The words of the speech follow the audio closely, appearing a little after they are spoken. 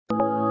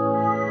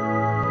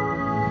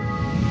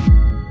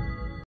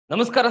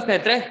ನಮಸ್ಕಾರ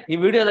ಸ್ನೇಹಿತರೆ, ಈ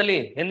ವಿಡಿಯೋದಲ್ಲಿ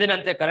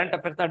ಎಂದಿನಂತೆ ಕರೆಂಟ್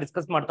ಅಫೇರ್ಸ್ ನ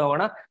ಡಿಸ್ಕಸ್ ಮಾಡ್ತಾ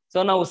ಹೋಗೋಣ. ಸೊ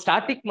ನಾವು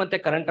ಸ್ಟಾಟಿಕ್ ಮತ್ತೆ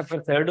ಕರೆಂಟ್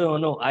ಅಫೇರ್ಸ್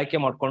ಎರಡೂ ಆಯ್ಕೆ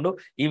ಮಾಡ್ಕೊಂಡು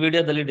ಈ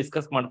ವಿಡಿಯೋದಲ್ಲಿ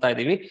ಡಿಸ್ಕಸ್ ಮಾಡ್ತಾ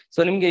ಇದೀವಿ. ಸೊ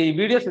ನಿಮ್ಗೆ ಈ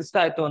ವಿಡಿಯೋಸ್ ಇಷ್ಟ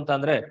ಆಯ್ತು ಅಂತ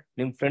ಅಂದ್ರೆ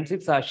ನಿಮ್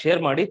ಫ್ರೆಂಡ್ಸಿಗೆ ಸಹ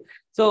ಶೇರ್ ಮಾಡಿ.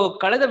 ಸೊ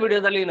ಕಳೆದ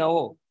ವಿಡಿಯೋದಲ್ಲಿ ನಾವು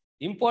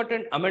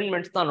ಇಂಪಾರ್ಟೆಂಟ್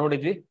ಅಮೆಂಡ್ಮೆಂಟ್ಸ್ ನ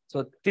ನೋಡಿದ್ವಿ, ಸೊ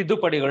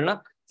ತಿದ್ದುಪಡಿಗಳನ್ನ.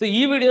 ಸೊ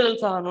ಈ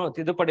ವಿಡಿಯೋದಲ್ಲಿ ಸಹ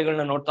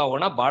ತಿದ್ದುಪಡಿಗಳನ್ನ ನೋಡ್ತಾ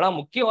ಹೋಗೋಣ. ಬಹಳ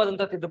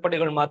ಮುಖ್ಯವಾದಂತಹ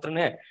ತಿದ್ದುಪಡಿಗಳು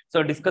ಮಾತ್ರನೇ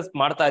ಡಿಸ್ಕಸ್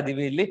ಮಾಡ್ತಾ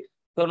ಇದೀವಿ ಇಲ್ಲಿ.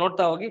 ಸೊ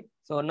ನೋಡ್ತಾ ಹೋಗಿ.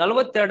 ಸೊ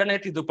 42ನೇ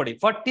ತಿದ್ದುಪಡಿ,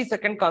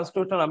 42nd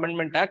ಕಾನ್ಸ್ಟಿಟ್ಯೂಷನಲ್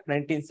ಅಮೆಂಡ್ಮೆಂಟ್ ಆಕ್ಟ್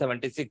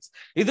 1976.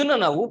 ಇದನ್ನ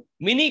ನಾವು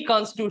ಮಿನಿ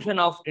ಕಾನ್ಸ್ಟಿಟ್ಯೂಷನ್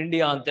ಆಫ್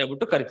ಇಂಡಿಯಾ ಅಂತ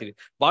ಹೇಳ್ಬಿಟ್ಟು ಕರಿತೀವಿ.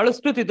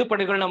 ಬಹಳಷ್ಟು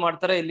ತಿದ್ದುಪಡಿಗಳನ್ನ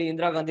ಮಾಡ್ತಾರೆ ಇಲ್ಲಿ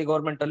ಇಂದಿರಾ ಗಾಂಧಿ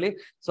ಗೌರ್ಮೆಂಟ್ ಅಲ್ಲಿ.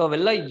 ಸೊ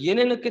ಅವೆಲ್ಲ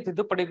ಏನೇನಕ್ಕೆ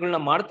ತಿದ್ದುಪಡಿಗಳನ್ನ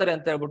ಮಾಡ್ತಾರೆ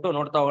ಅಂತ ಹೇಳ್ಬಿಟ್ಟು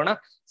ನೋಡ್ತಾ ಹೋಗೋಣ.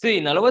 ಸೊ ಈ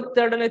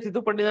 42ನೇ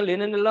ತಿದ್ದುಪಡಿನಲ್ಲಿ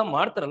ಏನೇನೆಲ್ಲ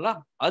ಮಾಡ್ತಾರಲ್ಲ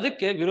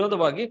ಅದಕ್ಕೆ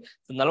ವಿರೋಧವಾಗಿ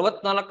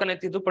 44ನೇ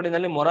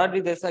ತಿದ್ದುಪಡಿನಲ್ಲಿ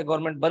ಮೊರಾರ್ಜಿ ದೇಸಾಯಿ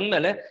ಗೌರ್ಮೆಂಟ್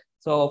ಬಂದ್ಮೇಲೆ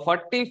so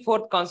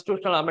 44th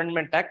constitutional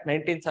amendment act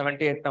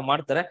 1978 ನ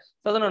ಮಾಡ್ತಾರೆ.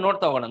 ಸೊ ಅದನ್ನ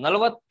ನೋಡ್ತಾ ಹೋಗೋಣ.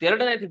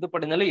 42ನೇ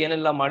ತಿದ್ದುಪಡಿನಲ್ಲಿ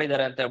ಏನೆಲ್ಲ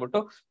ಮಾಡಿದ್ದಾರೆ ಅಂತ ಹೇಳ್ಬಿಟ್ಟು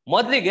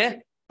ಮೊದಲಿಗೆ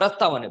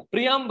ಪ್ರಸ್ತಾವನೆ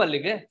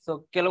ಪ್ರಿಯಾಂಬಲ್ಗೆ ಸೊ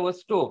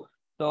ಕೆಲವಷ್ಟು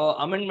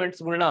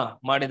ಅಮೆಂಡ್ಮೆಂಟ್ಸ್ ಗಳನ್ನ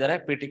ಮಾಡಿದ್ದಾರೆ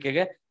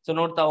ಪೀಠಿಕೆಗೆ. ಸೊ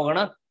ನೋಡ್ತಾ ಹೋಗೋಣ.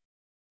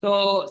 ಸೊ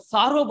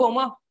ಸಾರ್ವಭೌಮ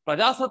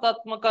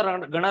ಪ್ರಜಾಸತ್ತಾತ್ಮಕ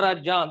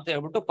ಗಣರಾಜ್ಯ ಅಂತ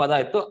ಹೇಳ್ಬಿಟ್ಟು ಪದ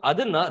ಇತ್ತು,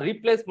 ಅದನ್ನ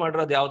ರೀಪ್ಲೇಸ್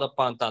ಮಾಡಿರೋದು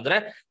ಯಾವ್ದಪ್ಪ ಅಂತ ಅಂದ್ರೆ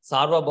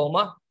ಸಾರ್ವಭೌಮ,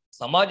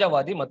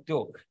 ಸಮಾಜವಾದಿ ಮತ್ತು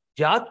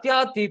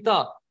ಜಾತ್ಯತೀತ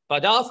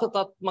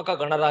ಪ್ರಜಾಸತ್ತಾತ್ಮಕ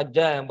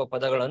ಗಣರಾಜ್ಯ ಎಂಬ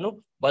ಪದಗಳನ್ನು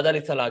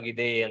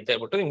ಬದಲಿಸಲಾಗಿದೆ ಅಂತ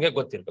ಹೇಳ್ಬಿಟ್ಟು ನಿಮ್ಗೆ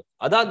ಗೊತ್ತಿರ್ಬೇಕು.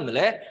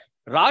 ಅದಾದ್ಮೇಲೆ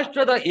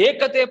ರಾಷ್ಟ್ರದ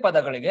ಏಕತೆ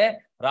ಪದಗಳಿಗೆ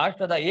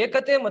ರಾಷ್ಟ್ರದ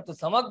ಏಕತೆ ಮತ್ತು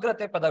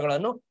ಸಮಗ್ರತೆ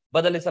ಪದಗಳನ್ನು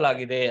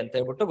ಬದಲಿಸಲಾಗಿದೆ ಅಂತ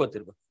ಹೇಳ್ಬಿಟ್ಟು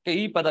ಗೊತ್ತಿರ್ಬೇಕು.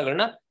 ಈ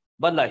ಪದಗಳನ್ನ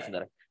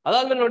ಬದಲಾಯಿಸಿದ್ದಾರೆ.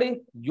 ಅದಾದ್ಮೇಲೆ ನೋಡಿ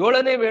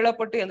 7ನೇ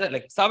ವೇಳಾಪಟ್ಟಿ ಅಂದ್ರೆ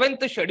like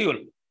 7th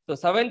schedule. So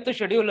 7th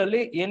schedule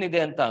ಅಲ್ಲಿ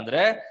ಏನಿದೆ ಅಂತ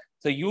ಅಂದ್ರೆ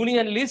so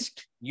union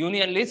list,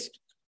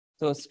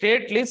 so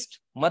state list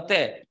ಮತ್ತೆ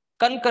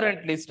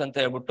ಕನ್ಕರೆಂಟ್ ಲಿಸ್ಟ್ ಅಂತ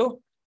ಹೇಳ್ಬಿಟ್ಟು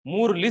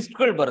 3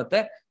 ಲಿಸ್ಟ್ಗಳು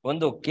ಬರುತ್ತೆ.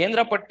 ಒಂದು ಕೇಂದ್ರ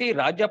ಪಟ್ಟಿ,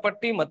 ರಾಜ್ಯ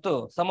ಪಟ್ಟಿ ಮತ್ತು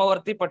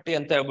ಸಮವರ್ತಿ ಪಟ್ಟಿ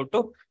ಅಂತ ಹೇಳ್ಬಿಟ್ಟು.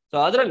 ಸೊ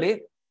ಅದರಲ್ಲಿ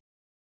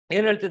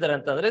ಏನ್ ಹೇಳ್ತಿದ್ದಾರೆ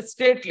ಅಂತಂದ್ರೆ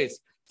state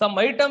list, some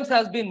items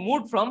has been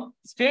moved from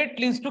state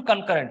list to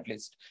concurrent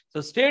list. So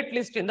state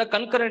list in the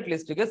concurrent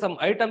list ಗೆ some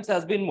items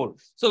has been moved.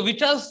 So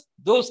which are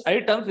those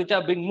items which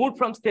have been moved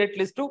from state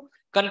list to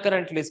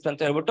concurrent list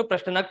ಅಂತ ಹೇಳ್ಬಿಟ್ಟು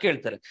ಪ್ರಶ್ನೆನ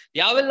ಕೇಳ್ತಾರೆ.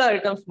 ಯಾವೆಲ್ಲ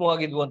items move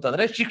ಆಗಿದ್ವು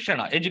ಅಂತಂದ್ರೆ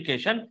ಶಿಕ್ಷಣ,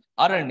 education,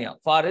 ಅರಣ್ಯ,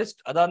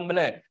 ಫಾರೆಸ್ಟ್,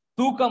 ಅದಾದ್ಮೇಲೆ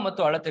ತೂಕ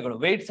ಮತ್ತು ಅಳತೆಗಳು,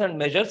 ವೇಟ್ಸ್ ಅಂಡ್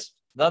ಮೆಜರ್ಸ್,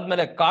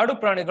 ಅದಾದ್ಮೇಲೆ ಕಾಡು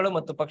ಪ್ರಾಣಿಗಳು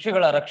ಮತ್ತು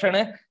ಪಕ್ಷಿಗಳ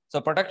ರಕ್ಷಣೆ, so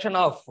protection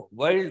of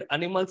wild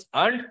animals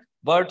and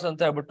birds ಅಂತ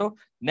ಹೇಳ್ಬಿಟ್ಟು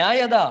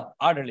ನ್ಯಾಯದ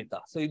ಆಡಳಿತ.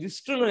 ಸೊ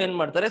ಇದಿಷ್ಟು ಏನ್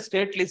ಮಾಡ್ತಾರೆ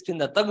ಸ್ಟೇಟ್ ಲಿಸ್ಟ್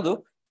ಇಂದ ತೆಗೆದು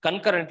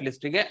ಕನ್ಕರೆಂಟ್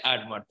ಲಿಸ್ಟ್ ಗೆ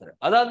ಆಡ್ ಮಾಡ್ತಾರೆ.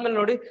 ಅದಾದ್ಮೇಲೆ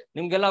ನೋಡಿ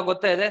ನಿಮ್ಗೆಲ್ಲ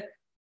ಗೊತ್ತಾ ಇದೆ.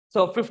 ಸೊ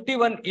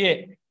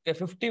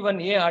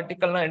 51A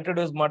ಆರ್ಟಿಕಲ್ ನ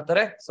ಇಂಟ್ರೊಡ್ಯೂಸ್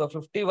ಮಾಡ್ತಾರೆ. ಸೊ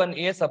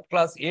 51A ಸಬ್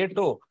class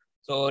A2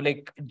 so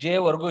like J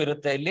ವರ್ಗೂ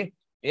ಇರುತ್ತೆ. ಇಲ್ಲಿ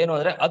ಏನು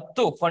ಅಂದ್ರೆ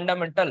 10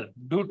 ಫಂಡಮೆಂಟಲ್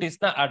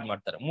ಡ್ಯೂಟೀಸ್ ನ ಆಡ್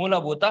ಮಾಡ್ತಾರೆ,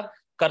 ಮೂಲಭೂತ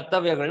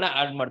ಕರ್ತವ್ಯಗಳನ್ನ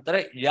ಆಡ್ ಮಾಡ್ತಾರೆ.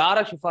 ಯಾರ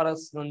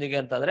ಶಿಫಾರಸ್ನೊಂದಿಗೆ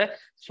ಅಂತಂದ್ರೆ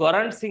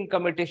ಸ್ವರಣ್ ಸಿಂಗ್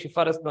ಕಮಿಟಿ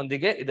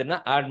ಶಿಫಾರಸ್ನೊಂದಿಗೆ ಇದನ್ನ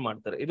ಆಡ್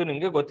ಮಾಡ್ತಾರೆ. ಇದು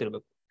ನಿಮ್ಗೆ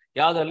ಗೊತ್ತಿರ್ಬೇಕು.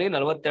 ಯಾವ್ದ್ರಲ್ಲಿ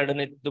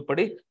 42ನೇ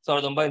ತಿದ್ದುಪಡಿ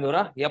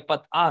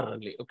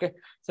 1976ರಲ್ಲಿ. ಓಕೆ.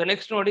 ಸೊ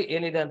ನೆಕ್ಸ್ಟ್ ನೋಡಿ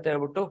ಏನಿದೆ ಅಂತ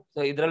ಹೇಳ್ಬಿಟ್ಟು ಸೊ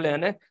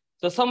ಇದ್ರಲ್ಲೇನೆ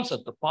ಸೊ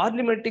ಸಂಸತ್ತು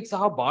ಪಾರ್ಲಿಮೆಂಟಿಗೆ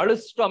ಸಹ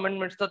ಬಹಳಷ್ಟು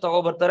ಅಮೆಂಡ್ಮೆಂಟ್ಸ್ ನ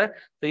ತಗೋಬರ್ತಾರೆ.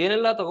 ಸೊ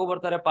ಏನೆಲ್ಲ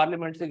ತಗೋಬರ್ತಾರೆ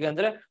ಪಾರ್ಲಿಮೆಂಟ್ಸ್ ಗೆ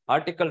ಅಂದ್ರೆ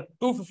ಆರ್ಟಿಕಲ್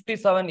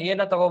 257A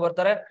ನ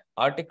ತಗೋಬರ್ತಾರೆ,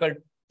 ಆರ್ಟಿಕಲ್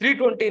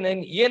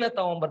 329A ನ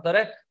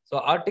ತಗೊಂಡ್ಬರ್ತಾರೆ. ಸೊ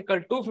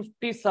ಆರ್ಟಿಕಲ್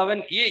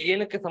 257A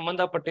ಏನಕ್ಕೆ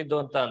ಸಂಬಂಧಪಟ್ಟಿದ್ದು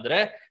ಅಂತ ಅಂದ್ರೆ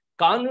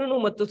ಕಾನೂನು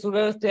ಮತ್ತು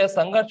ಸುವ್ಯವಸ್ಥೆಯ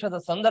ಸಂಘರ್ಷದ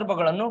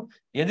ಸಂದರ್ಭಗಳನ್ನು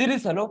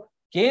ಎದುರಿಸಲು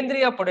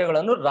ಕೇಂದ್ರೀಯ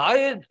ಪಡೆಗಳನ್ನು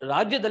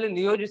ರಾಜ್ಯದಲ್ಲಿ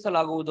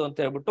ನಿಯೋಜಿಸಲಾಗುವುದು ಅಂತ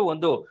ಹೇಳ್ಬಿಟ್ಟು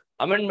ಒಂದು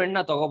ಅಮೆಂಡ್ಮೆಂಟ್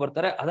ನ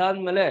ತಗೋಬರ್ತಾರೆ.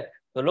 ಅದಾದ್ಮೇಲೆ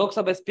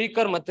ಲೋಕಸಭೆ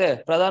ಸ್ಪೀಕರ್ ಮತ್ತೆ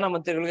ಪ್ರಧಾನ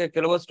ಮಂತ್ರಿಗಳಿಗೆ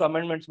ಕೆಲವಷ್ಟು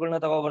ಅಮೆಂಡ್ಮೆಂಟ್ಸ್ ಗಳನ್ನ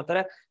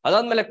ತಗೋಬರ್ತಾರೆ.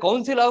 ಅದಾದ್ಮೇಲೆ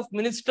council of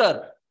minister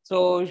so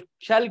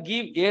shawl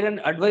give air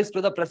and advice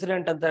to the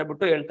president ಅಂತ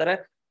ಹೇಳ್ಬಿಟ್ಟು ಹೇಳ್ತಾರೆ.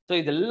 ಸೊ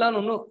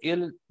ಇದೆಲ್ಲಾನು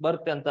ಎಲ್ಲಿ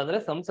ಬರುತ್ತೆ ಅಂತಂದ್ರೆ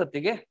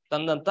ಸಂಸತ್ತಿಗೆ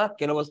ತಂದಂತ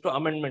ಕೆಲವಷ್ಟು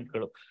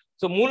ಅಮೆಂಡ್ಮೆಂಟ್ಗಳು.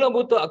 ಸೊ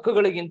ಮೂಲಭೂತ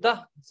ಹಕ್ಕುಗಳಿಗಿಂತ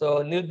ಸೊ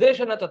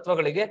ನಿರ್ದೇಶನ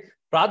ತತ್ವಗಳಿಗೆ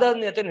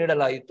ಪ್ರಾಧಾನ್ಯತೆ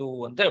ನೀಡಲಾಯಿತು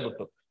ಅಂತ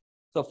ಹೇಳ್ಬಿಟ್ಟು.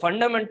 ಸೊ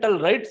ಫಂಡಮೆಂಟಲ್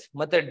ರೈಟ್ಸ್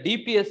ಮತ್ತೆ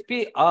DPSP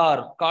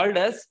are called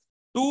as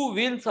 2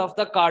 wheels of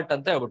the cart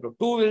ಅಂತ ಹೇಳ್ಬಿಟ್ಟು.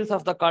 2 wheels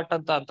ಆಫ್ ದ ಕಾರ್ಟ್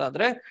ಅಂತ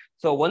ಅಂದ್ರೆ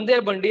ಸೊ ಒಂದೇ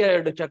ಬಂಡಿಯ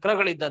 2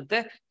 ಚಕ್ರಗಳಿದ್ದಂತೆ.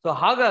 ಸೊ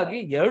ಹಾಗಾಗಿ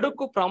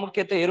ಎರಡಕ್ಕೂ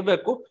ಪ್ರಾಮುಖ್ಯತೆ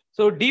ಇರಬೇಕು.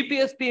 ಸೊ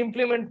DPSP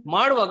ಇಂಪ್ಲಿಮೆಂಟ್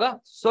ಮಾಡುವಾಗ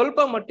ಸ್ವಲ್ಪ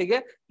ಮಟ್ಟಿಗೆ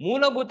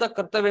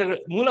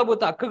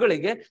ಮೂಲಭೂತ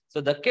ಹಕ್ಕುಗಳಿಗೆ ಸೊ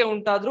ಧಕ್ಕೆ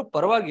ಉಂಟಾದ್ರೂ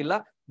ಪರವಾಗಿಲ್ಲ.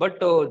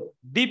 ಬಟ್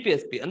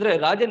DPSP ಅಂದ್ರೆ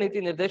ರಾಜನೀತಿ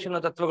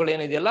ನಿರ್ದೇಶನ ತತ್ವಗಳು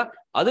ಏನಿದೆಯಲ್ಲ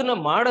ಅದನ್ನ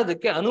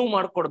ಮಾಡೋದಕ್ಕೆ ಅನುವು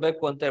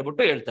ಮಾಡ್ಕೊಡ್ಬೇಕು ಅಂತ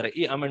ಹೇಳ್ಬಿಟ್ಟು ಹೇಳ್ತಾರೆ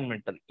ಈ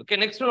ಅಮೆಂಡ್ಮೆಂಟ್ ಅಲ್ಲಿ.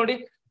 ಓಕೆ. ನೆಕ್ಸ್ಟ್ ನೋಡಿ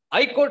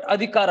ಹೈಕೋರ್ಟ್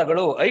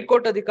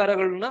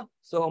ಅಧಿಕಾರಗಳನ್ನ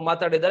ಸೊ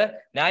ಮಾತಾಡಿದರೆ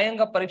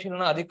ನ್ಯಾಯಾಂಗ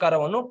ಪರಿಶೀಲನಾ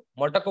ಅಧಿಕಾರವನ್ನು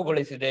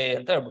ಮೊಟಕುಗೊಳಿಸಿದೆ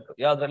ಅಂತ ಹೇಳ್ಬಿಟ್ಟು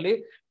ಯಾವ್ದ್ರಲ್ಲಿ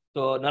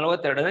ಸೊ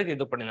 42ನೇ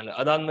ತಿದ್ದುಪಡಿನಲ್ಲಿ.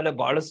 ಅದಾದ್ಮೇಲೆ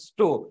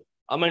ಬಹಳಷ್ಟು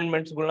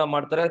ಅಮೆಂಡ್ಮೆಂಟ್ಸ್ ಗಳನ್ನ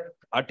ಮಾಡ್ತಾರೆ.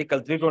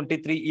 ಆರ್ಟಿಕಲ್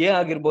 323A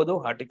ಆಗಿರ್ಬೋದು,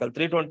 ಆರ್ಟಿಕಲ್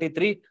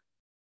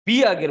 323B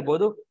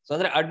ಆಗಿರ್ಬೋದು. ಸೊ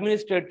ಅಂದ್ರೆ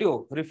ಅಡ್ಮಿನಿಸ್ಟ್ರೇಟಿವ್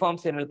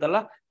ರಿಫಾರ್ಮ್ಸ್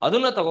ಏನಿರ್ತಲ್ಲ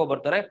ಅದನ್ನ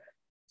ತಗೋಬರ್ತಾರೆ.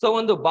 ಸೊ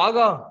ಒಂದು ಭಾಗ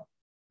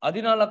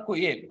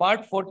 14A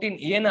ಪಾರ್ಟ್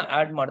 14A ನ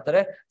ಆಡ್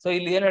ಮಾಡ್ತಾರೆ. ಸೊ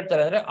ಇಲ್ಲಿ ಏನ್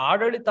ಹೇಳ್ತಾರೆ ಅಂದ್ರೆ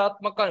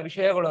ಆಡಳಿತಾತ್ಮಕ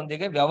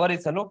ವಿಷಯಗಳೊಂದಿಗೆ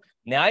ವ್ಯವಹರಿಸಲು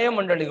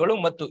ನ್ಯಾಯಮಂಡಳಿಗಳು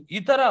ಮತ್ತು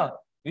ಇತರ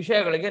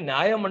ವಿಷಯಗಳಿಗೆ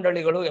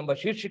ನ್ಯಾಯಮಂಡಳಿಗಳು ಎಂಬ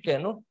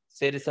ಶೀರ್ಷಿಕೆಯನ್ನು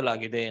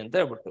ಸೇರಿಸಲಾಗಿದೆ ಅಂತ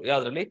ಹೇಳ್ಬಿಟ್ಟು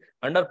ಯಾವ್ದ್ರಲ್ಲಿ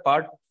ಅಂಡರ್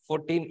ಪಾರ್ಟ್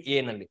 14A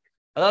ನಲ್ಲಿ.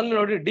 ಅದಾದ್ಮೇಲೆ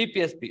ನೋಡಿ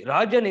DPSP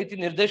ರಾಜ್ಯ ನೀತಿ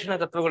ನಿರ್ದೇಶನ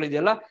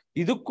ತತ್ವಗಳಿದೆಯಲ್ಲ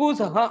ಇದಕ್ಕೂ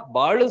ಸಹ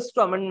ಬಹಳಷ್ಟು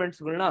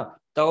ಅಮೆಂಡ್ಮೆಂಟ್ಸ್ ಗಳನ್ನ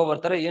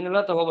ತಗೋಬರ್ತಾರೆ.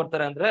 ಏನೆಲ್ಲ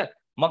ತಗೋಬರ್ತಾರೆ ಅಂದ್ರೆ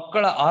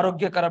ಮಕ್ಕಳ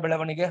ಆರೋಗ್ಯಕರ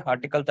ಬೆಳವಣಿಗೆ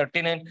ಆರ್ಟಿಕಲ್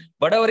 39,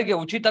 ಬಡವರಿಗೆ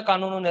ಉಚಿತ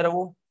ಕಾನೂನು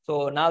ನೆರವು, ಸೊ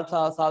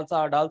ನಾಲ್ಸಾ ಸಾಲ್ಸಾ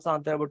ಡಾಲ್ಸಾ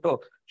ಅಂತ ಹೇಳ್ಬಿಟ್ಟು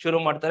ಶುರು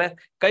ಮಾಡ್ತಾರೆ.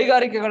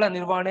 ಕೈಗಾರಿಕೆಗಳ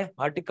ನಿರ್ವಹಣೆ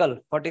ಆರ್ಟಿಕಲ್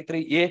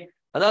 43A.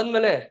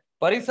 ಅದಾದ್ಮೇಲೆ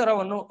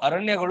ಪರಿಸರವನ್ನು,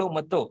 ಅರಣ್ಯಗಳು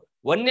ಮತ್ತು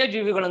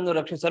ವನ್ಯಜೀವಿಗಳನ್ನು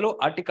ರಕ್ಷಿಸಲು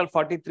ಆರ್ಟಿಕಲ್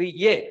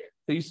 43A.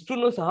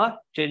 ಇಷ್ಟನ್ನು ಸಹ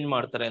ಚೇಂಜ್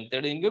ಮಾಡ್ತಾರೆ ಅಂತ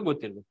ಹೇಳಿ ನಿಮ್ಗೆ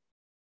ಗೊತ್ತಿರ್ಬೇಕು.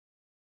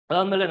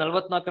 ಅದಾದ್ಮೇಲೆ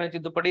 44ನೇ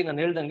ತಿದ್ದುಪಡಿ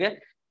ನಾನು ಹೇಳ್ದಂಗೆ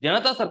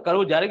ಜನತಾ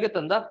ಸರ್ಕಾರವು ಜಾರಿಗೆ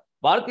ತಂದ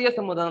ಭಾರತೀಯ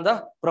ಸಂವಿಧಾನದ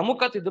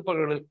ಪ್ರಮುಖ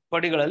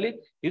ತಿದ್ದುಪಡಿಗಳಲ್ಲಿ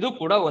ಇದು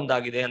ಕೂಡ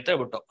ಒಂದಾಗಿದೆ ಅಂತ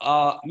ಹೇಳ್ಬಿಟ್ಟು.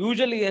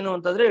 ಯೂಶಲಿ ಏನು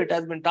ಅಂತಂದ್ರೆ it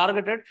has been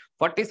targeted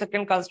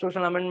 42nd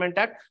constitution amendment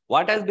act.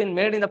 What has been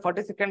made in the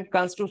 42nd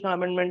constitution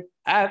amendment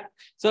act,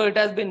 so it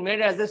has been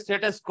made as A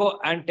status quo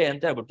ಆಂಟೆ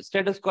ಅಂತ ಹೇಳ್ಬಿಟ್ಟು.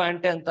 ಸ್ಟೇಟಸ್ ಕೋ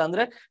ಆಂಟೆ ಅಂತ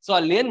ಅಂದ್ರೆ ಸೊ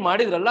ಅಲ್ಲಿ ಏನ್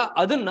ಮಾಡಿದ್ರಲ್ಲ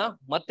ಅದನ್ನ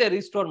ಮತ್ತೆ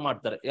ರಿಸ್ಟೋರ್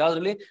ಮಾಡ್ತಾರೆ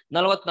ಯಾವ್ದ್ರಲ್ಲಿ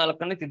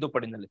 44ನೇ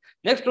ತಿದ್ದುಪಡಿನಲ್ಲಿ.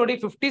 ನೆಕ್ಸ್ಟ್ ನೋಡಿ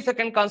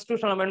 52nd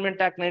ಕಾನ್ಸ್ಟಿಟ್ಯೂಷನ್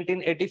ಅಮೆಂಡ್ಮೆಂಟ್ ಆಕ್ಟ್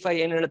 1985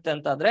 ಏನ್ ಹೇಳುತ್ತೆ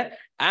ಅಂತ ಅಂದ್ರೆ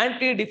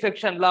ಆಂಟಿ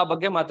ಡಿಫೆಕ್ಷನ್ ಲಾ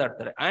ಬಗ್ಗೆ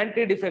ಮಾತಾಡ್ತಾರೆ.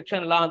 ಆಂಟಿ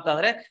ಡಿಫೆಕ್ಷನ್ ಲಾ ಅಂತ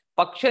ಅಂದ್ರೆ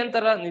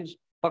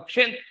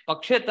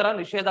ಪಕ್ಷೇತರ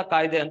ನಿಷೇಧ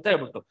ಕಾಯ್ದೆ ಅಂತ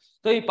ಹೇಳ್ಬಿಟ್ಟು.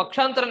 ಸೊ ಈ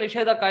ಪಕ್ಷಾಂತರ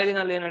ನಿಷೇಧ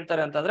ಕಾಯ್ದೆನಲ್ಲಿ ಏನ್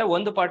ಹೇಳ್ತಾರೆ ಅಂತಂದ್ರೆ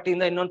ಒಂದು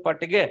ಪಾರ್ಟಿಯಿಂದ ಇನ್ನೊಂದು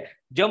ಪಾರ್ಟಿಗೆ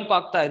ಜಂಪ್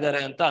ಆಗ್ತಾ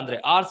ಇದ್ದಾರೆ ಅಂತ ಅಂದ್ರೆ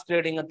ಆರ್ಸ್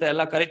ಟ್ರೇಡಿಂಗ್ ಅಂತ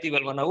ಎಲ್ಲ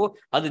ಕರಿತೀವಲ್ವ ನಾವು,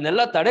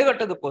 ಅದನ್ನೆಲ್ಲ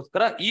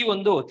ತಡೆಗಟ್ಟೋದಕ್ಕೋಸ್ಕರ ಈ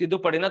ಒಂದು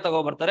ತಿದ್ದುಪಡಿನ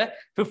ತಗೋಬರ್ತಾರೆ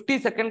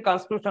 52nd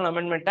ಕಾನ್ಸ್ಟಿಟ್ಯೂಷನ್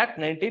ಅಮೆಂಡ್ಮೆಂಟ್ ಆಕ್ಟ್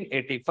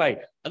 1985.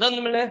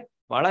 ಅದಾದ್ಮೇಲೆ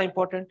ಬಹಳ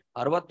ಇಂಪಾರ್ಟೆಂಟ್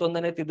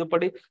 61ನೇ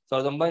ತಿದ್ದುಪಡಿ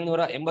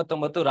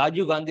 1989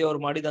 ರಾಜೀವ್ ಗಾಂಧಿ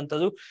ಅವರು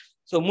ಮಾಡಿದಂಥದ್ದು.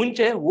 ಸೊ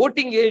ಮುಂಚೆ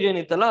ವೋಟಿಂಗ್ ಏಜ್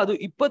ಏನಿತ್ತಲ್ಲ ಅದು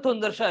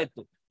 21 ವರ್ಷ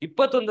ಆಯ್ತು.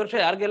 21 ವರ್ಷ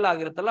ಯಾರಿಗೆಲ್ಲ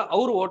ಆಗಿರುತ್ತಲ್ಲ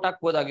ಅವ್ರು ವೋಟ್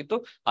ಹಾಕ್ಬೋದಾಗಿತ್ತು.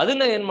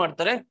 ಅದನ್ನ ಏನ್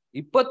ಮಾಡ್ತಾರೆ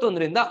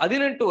 21ರಿಂದ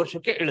 18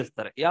 ವರ್ಷಕ್ಕೆ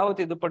ಇಳಿಸ್ತಾರೆ. ಯಾವ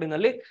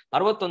ತಿದ್ದುಪಡಿನಲ್ಲಿ?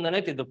 61ನೇ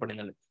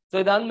ತಿದ್ದುಪಡಿನಲ್ಲಿ. ಸೊ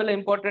ಇದಾದ್ಮೇಲೆ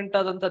ಇಂಪಾರ್ಟೆಂಟ್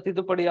ಆದಂತ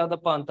ತಿದ್ದುಪಡಿ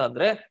ಯಾವ್ದಪ್ಪ ಅಂತ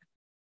ಅಂದ್ರೆ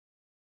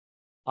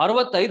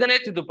 65ನೇ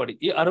ತಿದ್ದುಪಡಿ.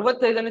 ಈ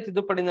 65ನೇ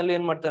ತಿದ್ದುಪಡಿನಲ್ಲಿ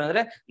ಏನ್ ಮಾಡ್ತಾರೆ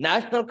ಅಂದ್ರೆ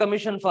national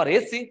commission for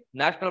SC,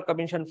 national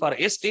commission for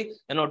ST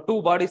ಏನೋ 2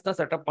 ಬಾಡೀಸ್ ನ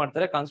ಸೆಟಪ್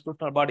ಮಾಡ್ತಾರೆ,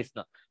 ಕಾನ್ಸ್ಟಿಟ್ಯೂಷನಲ್ ಬಾಡೀಸ್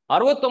ನ.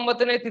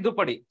 69ನೇ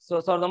ತಿದ್ದುಪಡಿ ಸೊ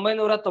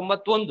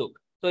 1991.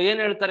 ಸೊ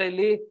ಏನ್ ಹೇಳ್ತಾರೆ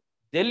ಇಲ್ಲಿ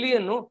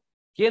ಡೆಲ್ಲಿಯನ್ನು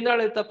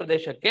ಕೇಂದ್ರಾಡಳಿತ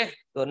ಪ್ರದೇಶಕ್ಕೆ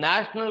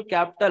national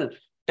capital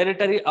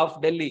territory of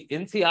Delhi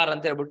NCR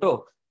ಅಂತ ಹೇಳ್ಬಿಟ್ಟು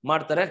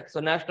ಮಾಡ್ತಾರೆ. ಸೊ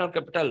ನ್ಯಾಷನಲ್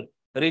ಕ್ಯಾಪಿಟಲ್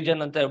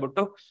ರೀಜನ್ ಅಂತ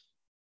ಹೇಳ್ಬಿಟ್ಟು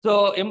ಸೊ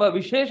ಎಂಬ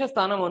ವಿಶೇಷ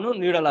ಸ್ಥಾನವನ್ನು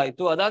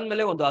ನೀಡಲಾಯಿತು.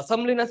 ಅದಾದ್ಮೇಲೆ ಒಂದು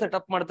ಅಸೆಂಬ್ಲಿನ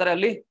ಸೆಟಪ್ ಮಾಡ್ತಾರೆ.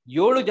 ಅಲ್ಲಿ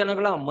 7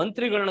 ಜನಗಳ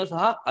ಮಂತ್ರಿಗಳನ್ನ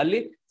ಸಹ ಅಲ್ಲಿ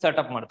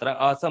ಸೆಟಪ್ ಮಾಡ್ತಾರೆ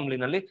ಆ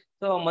ಅಸೆಂಬ್ಲಿನಲ್ಲಿ.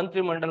 ಸೊ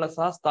ಮಂತ್ರಿ ಮಂಡಲ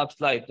ಸಹ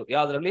ಸ್ಥಾಪಿಸಲಾಯಿತು.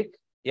 ಯಾವ್ದ್ರಲ್ಲಿ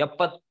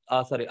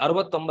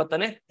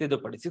 69ನೇ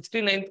ತಿದ್ದುಪಡಿ.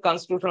 69th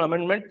ಕಾನ್ಸ್ಟಿಟ್ಯೂಷನ್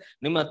ಅಮೆಂಡ್ಮೆಂಟ್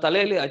ನಿಮ್ಮ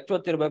ತಲೆಯಲ್ಲಿ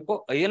ಅಚ್ಚೊತ್ತಿರ್ಬೇಕು.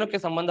 ಏನಕ್ಕೆ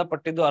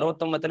ಸಂಬಂಧಪಟ್ಟಿದ್ದು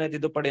 69ನೇ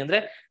ತಿದ್ದುಪಡಿ ಅಂದ್ರೆ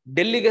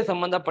ಡೆಲ್ಲಿಗೆ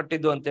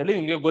ಸಂಬಂಧಪಟ್ಟಿದ್ದು ಅಂತ ಹೇಳಿ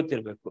ನಿಮ್ಗೆ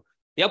ಗೊತ್ತಿರ್ಬೇಕು.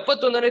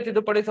 71ನೇ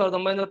ತಿದ್ದುಪಡಿ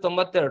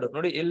 1992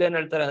 ನೋಡಿ ಇಲ್ಲೇನ್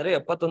ಹೇಳ್ತಾರೆ ಅಂದ್ರೆ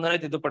 71ನೇ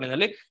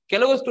ತಿದ್ದುಪಡಿನಲ್ಲಿ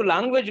ಕೆಲವಷ್ಟು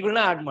ಲ್ಯಾಂಗ್ವೇಜ್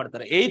ಗಳನ್ನ ಆಡ್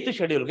ಮಾಡ್ತಾರೆ. 8th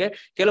ಶೆಡ್ಯೂಲ್ಗೆ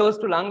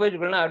ಕೆಲವಷ್ಟು ಲ್ಯಾಂಗ್ವೇಜ್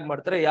ಗಳನ್ನ ಆಡ್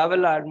ಮಾಡ್ತಾರೆ.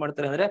 ಯಾವೆಲ್ಲ ಆಡ್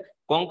ಮಾಡ್ತಾರೆ ಅಂದ್ರೆ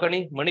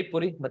ಕೊಂಕಣಿ,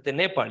 ಮಣಿಪುರಿ ಮತ್ತೆ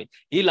ನೇಪಾಳಿ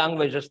ಈ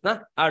ಲ್ಯಾಂಗ್ವೇಜಸ್ ನ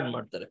ಆಡ್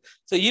ಮಾಡ್ತಾರೆ.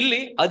 ಸೊ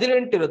ಇಲ್ಲಿ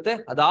 18 ಇರುತ್ತೆ,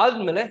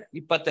 ಅದಾದ್ಮೇಲೆ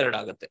 22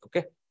 ಆಗುತ್ತೆ.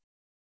 ಓಕೆ,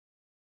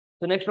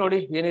 ಸೊ ನೆಕ್ಸ್ಟ್ ನೋಡಿ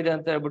ಏನಿದೆ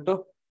ಅಂತ ಹೇಳ್ಬಿಟ್ಟು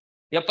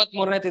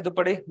 73ನೇ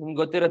ತಿದ್ದುಪಡಿ ನಿಮ್ಗೆ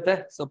ಗೊತ್ತಿರುತ್ತೆ.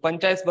 ಸೊ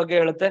ಪಂಚಾಯತ್ ಬಗ್ಗೆ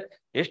ಹೇಳುತ್ತೆ.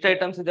 ಎಷ್ಟು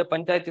ಐಟಮ್ಸ್ ಇದೆ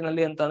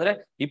ಪಂಚಾಯತಿನಲ್ಲಿ ಅಂತಂದ್ರೆ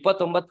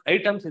 29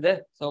 ಐಟಮ್ಸ್ ಇದೆ.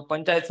 ಸೊ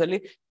ಪಂಚಾಯತ್ ಅಲ್ಲಿ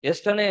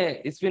ಎಷ್ಟನೇ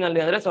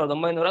ಇಸ್ವಿನಲ್ಲಿ ಅಂದ್ರೆ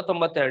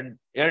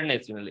 1992ನೇ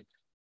ಇಸ್ವಿನಲ್ಲಿ.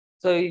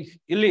 ಸೊ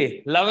ಇಲ್ಲಿ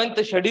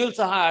 11th ಶೆಡ್ಯೂಲ್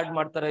ಸಹ ಆಡ್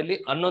ಮಾಡ್ತಾರೆ. ಇಲ್ಲಿ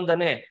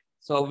 11ನೇ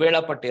ಸೊ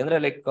ವೇಳಾಪಟ್ಟಿ ಅಂದ್ರೆ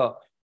ಲೈಕ್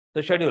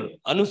ಶೆಡ್ಯೂಲ್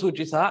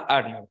ಅನುಸೂಚಿ ಸಹ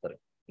ಆಡ್ ಮಾಡ್ತಾರೆ.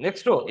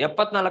 ನೆಕ್ಸ್ಟ್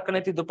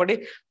 74ನೇ ತಿದ್ದುಪಡಿ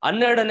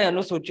 12ನೇ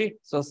ಅನುಸೂಚಿ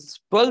ಸೊ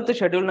 12th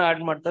ಶೆಡ್ಯೂಲ್ ನ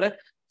ಆಡ್ ಮಾಡ್ತಾರೆ.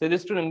 ಸೊ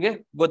ಇದಿಷ್ಟು ನಿಮ್ಗೆ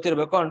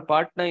ಗೊತ್ತಿರಬೇಕು on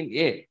part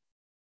 9A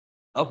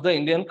of the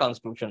Indian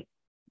constitution.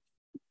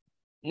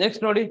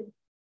 Next ನೋಡಿ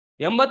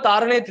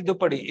 86ನೇ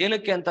ತಿದ್ದುಪಡಿ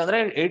ಏನಕ್ಕೆ ಅಂತಂದ್ರೆ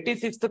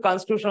 86th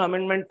constitution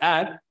amendment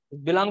act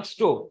belongs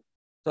to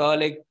so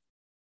like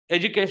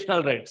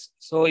educational rights.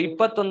 So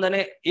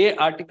 21ನೇ A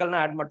article ನ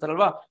add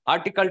ಮಾಡ್ತಾರಲ್ವಾ,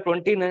 article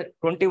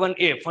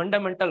 21A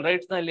fundamental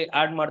rights ನ ಇಲ್ಲಿ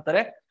ಆಡ್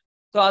ಮಾಡ್ತಾರೆ.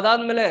 ಸೊ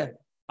ಅದಾದ್ಮೇಲೆ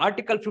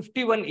ಆರ್ಟಿಕಲ್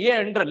 51A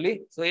ಅಂಡರ್ಲಿ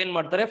ಸೊ ಏನ್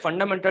ಮಾಡ್ತಾರೆ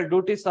ಫಂಡಮೆಂಟಲ್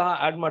ಡ್ಯೂಟೀಸ್ ಸಹ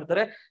ಆಡ್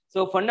ಮಾಡ್ತಾರೆ. ಸೊ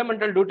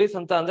ಫಂಡಮೆಂಟಲ್ ಡ್ಯೂಟೀಸ್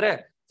ಅಂತ ಅಂದ್ರೆ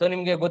ಸೊ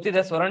ನಿಮ್ಗೆ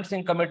ಗೊತ್ತಿದೆ ಸ್ವರಣ್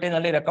ಸಿಂಗ್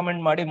ಕಮಿಟಿನಲ್ಲಿ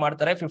ರೆಕಮೆಂಡ್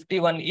ಮಾಡ್ತಾರೆ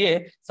 51A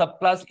sub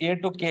class A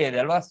to K ಇದೆ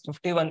ಅಲ್ವಾ,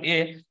 51A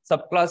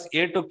sub class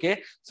A to K.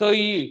 So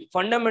ಈ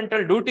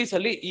ಫಂಡಮೆಂಟಲ್ ಡ್ಯೂಟೀಸ್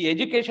ಅಲ್ಲಿ ಈ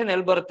ಎಜುಕೇಶನ್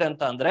ಎಲ್ಲಿ ಬರುತ್ತೆ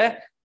ಅಂತ ಅಂದ್ರೆ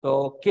ಸೊ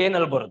K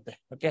ನಲ್ಲಿ ಬರುತ್ತೆ.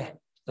 ಓಕೆ,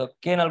 ಸೊ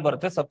K ನಲ್ಲಿ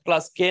ಬರುತ್ತೆ. ಸಬ್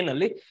ಕ್ಲಾಸ್ K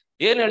ನಲ್ಲಿ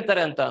ಏನ್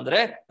ಹೇಳ್ತಾರೆ ಅಂತ ಅಂದ್ರೆ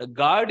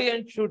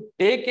guardian should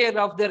take care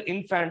of their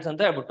infants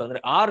ಅಂತ ಹೇಳ್ಬಿಟ್ಟು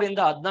ಅಂದ್ರೆ 6 ರಿಂದ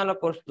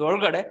 14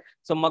 ವರ್ಷದೊಳಗಡೆ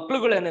ಸೊ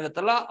ಮಕ್ಳುಗಳು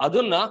ಏನಿರುತ್ತಲ್ಲ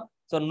ಅದನ್ನ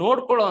ಸೊ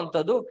ನೋಡ್ಕೊಳ್ಳೋ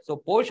ಅಂತದ್ದು ಸೊ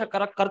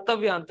ಪೋಷಕರ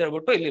ಕರ್ತವ್ಯ ಅಂತ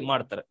ಹೇಳ್ಬಿಟ್ಟು ಇಲ್ಲಿ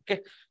ಮಾಡ್ತಾರೆ. ಓಕೆ,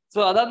 ಸೊ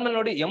ಅದಾದ್ಮೇಲೆ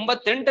ನೋಡಿ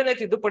 88ನೇ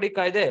ತಿದ್ದುಪಡಿ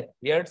ಕಾಯ್ದೆ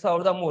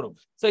 2003.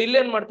 ಸೊ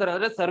ಇಲ್ಲೇನ್ ಮಾಡ್ತಾರೆ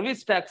ಅಂದ್ರೆ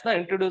ಸರ್ವಿಸ್ ಟ್ಯಾಕ್ಸ್ ನ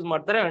ಇಂಟ್ರೊಡ್ಯೂಸ್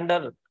ಮಾಡ್ತಾರೆ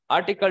under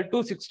article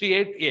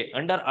 268A.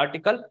 Under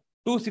article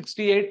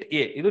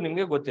 268A ಇದು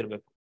ನಿಮ್ಗೆ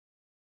ಗೊತ್ತಿರ್ಬೇಕು.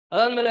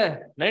 ಅದಾದ್ಮೇಲೆ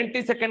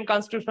 92nd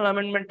ಕಾನ್ಸ್ಟಿಟ್ಯೂಷನ್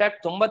ಅಮೆಂಡ್ಮೆಂಟ್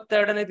ಆಕ್ಟ್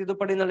 92ನೇ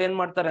ತಿದ್ದುಪಡಿನಲ್ಲಿ ಏನ್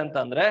ಮಾಡ್ತಾರೆ ಅಂತ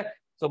ಅಂದ್ರೆ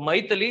so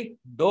Maithili,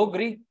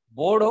 Dogri,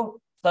 Bodo,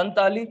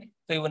 Santali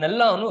so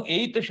ಇವನ್ನೆಲ್ಲವನ್ನು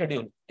 8th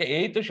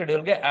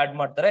ಶೆಡ್ಯೂಲ್ಗೆ add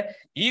ಮಾಡ್ತಾರೆ.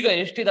 ಈಗ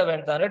ಎಷ್ಟಿದಾವೆ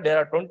ಅಂತ ಅಂದ್ರೆ ದೇರ್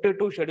ಆರ್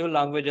 22 ಶೆಡ್ಯೂಲ್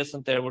ಲ್ಯಾಂಗ್ವೇಜಸ್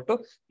ಅಂತ ಹೇಳ್ಬಿಟ್ಟು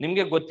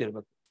ನಿಮ್ಗೆ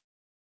ಗೊತ್ತಿರ್ಬೇಕು.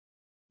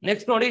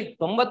 ನೆಕ್ಸ್ಟ್ ನೋಡಿ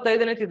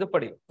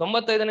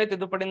 95ನೇ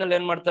ತಿದ್ದುಪಡಿನಲ್ಲಿ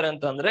ಏನ್ ಮಾಡ್ತಾರೆ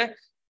ಅಂತ ಅಂದ್ರೆ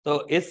ಸೊ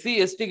SC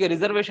ST ಗೆ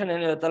ರಿಸರ್ವೇಶನ್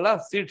ಏನಿರುತ್ತಲ್ಲ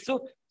ಸೀಟ್ಸ್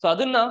ಸೊ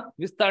ಅದನ್ನ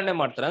ವಿಸ್ತರಣೆ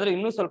ಮಾಡ್ತಾರೆ. ಅಂದ್ರೆ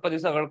ಇನ್ನೂ ಸ್ವಲ್ಪ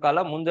ದಿವಸಗಳ ಕಾಲ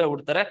ಮುಂದೆ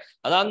ಬಿಡ್ತಾರೆ.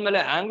 ಅದಾದ್ಮೇಲೆ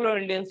ಆಂಗ್ಲೋ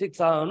ಇಂಡಿಯನ್ಸ್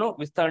ಸಹ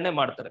ವಿಸ್ತರಣೆ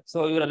ಮಾಡ್ತಾರೆ. ಸೊ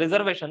ಇವರ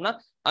ರಿಸರ್ವೇಶನ್ ನ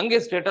ಹಂಗೆ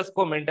ಸ್ಟೇಟಸ್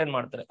ಕೋ ಮೇಂಟೈನ್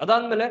ಮಾಡ್ತಾರೆ.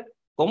 ಅದಾದ್ಮೇಲೆ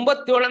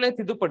 97ನೇ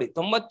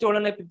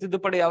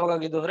ತಿದ್ದುಪಡಿ ಯಾವಾಗ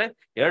ಆಗಿದ್ದು ಅಂದ್ರೆ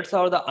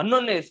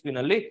 2011ನೇ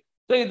ಇಸ್ವಿನಲ್ಲಿ.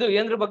 ಸೊ ಇದು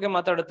ಏನ್ರ ಬಗ್ಗೆ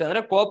ಮಾತಾಡುತ್ತೆ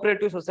ಅಂದ್ರೆ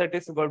ಕೋಆಪರೇಟಿವ್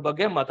ಸೊಸೈಟೀಸ್ ಗಳ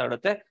ಬಗ್ಗೆ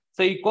ಮಾತಾಡುತ್ತೆ.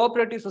 ಸೊ ಈ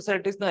ಕೋಆಪರೇಟಿವ್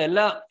ಸೊಸೈಟೀಸ್ ನ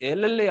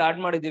ಎಲ್ಲೆಲ್ಲಿ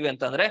ಆಡ್ ಮಾಡಿದೀವಿ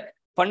ಅಂತಂದ್ರೆ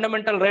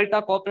fundamental right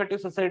of cooperative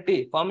society,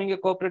 farming A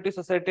cooperative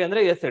society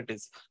ಅಂದ್ರೆ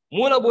ಎಸ್ಎಟಿಸ್,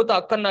 ಮೂಲಭೂತ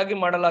ಹಕ್ಕನ್ನಾಗಿ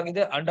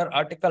ಮಾಡಲಾಗಿದೆ ಅಂಡರ್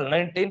ಆರ್ಟಿಕಲ್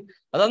 19.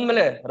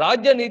 ಅದಾದ್ಮೇಲೆ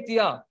ರಾಜ್ಯ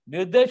ನೀತಿಯ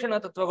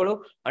ನಿರ್ದೇಶನ ತತ್ವಗಳು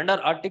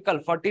under article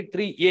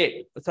 43A,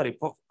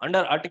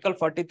 under article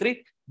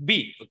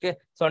 43B. Okay,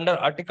 so under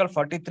article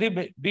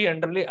 43B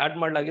ಅಂಡರ್ಲಿ add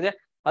ಮಾಡಲಾಗಿದೆ.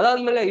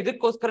 ಅದಾದ್ಮೇಲೆ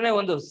ಇದಕ್ಕೋಸ್ಕರನೇ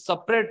ಒಂದು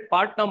ಸಪರೇಟ್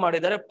ಪಾರ್ಟ್ ನ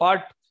ಮಾಡಿದ್ದಾರೆ,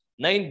 part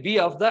 9B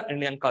of the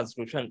Indian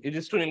constitution.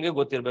 ಇದಿಷ್ಟು ನಿಮ್ಗೆ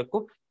ಗೊತ್ತಿರಬೇಕು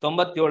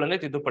 97ನೇ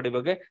ತಿದ್ದುಪಡಿ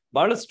ಬಗ್ಗೆ.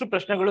 ಬಹಳಷ್ಟು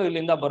ಪ್ರಶ್ನೆಗಳು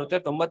ಇಲ್ಲಿಂದ ಬರುತ್ತೆ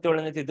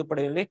 97ನೇ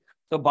ತಿದ್ದುಪಡಿಯಲ್ಲಿ.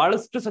 ಸೊ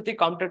ಬಹಳಷ್ಟು ಸತಿ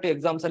ಕಾಂಪಿಟೇಟಿವ್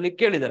ಎಕ್ಸಾಮ್ಸ್ ಅಲ್ಲಿ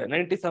ಕೇಳಿದ್ದಾರೆ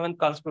 97th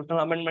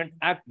ಕಾನ್ಸ್ಟಿಟ್ಯೂಷನ್ ಅಮೆಂಡ್ಮೆಂಟ್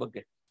ಆಕ್ಟ್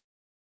ಬಗ್ಗೆ.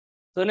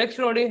 ಸೊ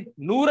ನೆಕ್ಸ್ಟ್ ನೋಡಿ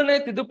 100ನೇ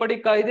ತಿದ್ದುಪಡಿ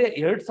ಕಾಯ್ದೆ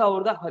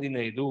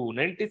 2015,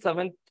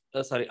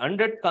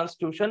 100th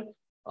ಕಾನ್ಸ್ಟಿಟ್ಯೂಷನ್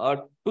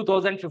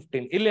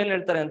 2015. ಇಲ್ಲಿ ಏನ್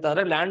ಹೇಳ್ತಾರೆ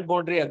ಅಂತಂದ್ರೆ ಲ್ಯಾಂಡ್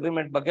ಬೌಂಡ್ರಿ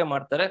ಅಗ್ರಿಮೆಂಟ್ ಬಗ್ಗೆ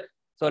ಮಾಡ್ತಾರೆ.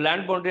 So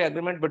land boundary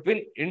agreement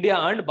between India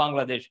and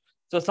Bangladesh.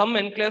 So some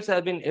enclaves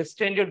have been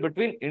exchanged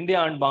between India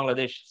and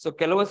Bangladesh. So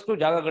ಕೆಲವಷ್ಟು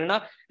ಜಾಗಗಳನ್ನ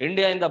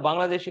ಇಂಡಿಯಾ ಇಂದ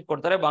ಬಾಂಗ್ಲಾದೇಶಿಗೆ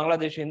ಕೊಡ್ತಾರೆ,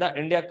 ಬಾಂಗ್ಲಾದೇಶಿಂದ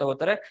ಇಂಡಿಯಾಗೆ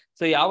ತಗೋತಾರೆ.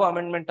 ಸೊ ಯಾವ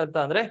ಅಮೆಂಡ್ಮೆಂಟ್ ಅಂತ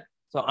ಅಂದ್ರೆ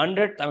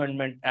 100th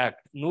ಅಮೆಂಡ್ಮೆಂಟ್ ಆಕ್ಟ್,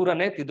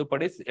 100ನೇ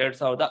ತಿದ್ದುಪಡಿ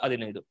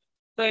 2015.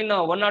 ಸೊ ಇನ್ನು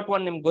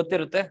 101 ನಿಮ್ಗೆ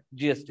ಗೊತ್ತಿರುತ್ತೆ,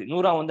 GST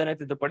 101ನೇ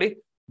ತಿದ್ದುಪಡಿ,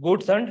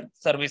 ಗೂಡ್ಸ್ ಅಂಡ್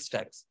ಸರ್ವಿಸ್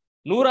ಟ್ಯಾಕ್ಸ್.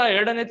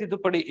 102ನೇ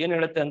ತಿದ್ದುಪಡಿ ಏನ್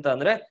ಹೇಳುತ್ತೆ ಅಂತ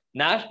ಅಂದ್ರೆ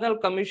national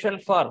commission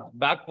for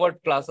backward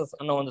classes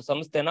ಅನ್ನೋ ಒಂದು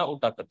ಸಂಸ್ಥೆನ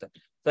ಹುಟ್ಟಾಕುತ್ತೆ.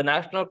 So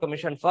national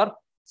commission for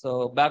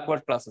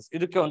backward classes,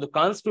 ಇದಕ್ಕೆ ಒಂದು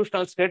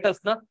ಕಾನ್ಸ್ಟಿಟ್ಯೂಷನಲ್ ಸ್ಟೇಟಸ್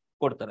ನ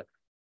ಕೊಡ್ತಾರೆ.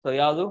 ಸೊ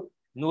ಯಾವುದು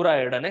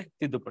 102ನೇ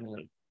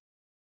ತಿದ್ದುಪಡಿನಲ್ಲಿ.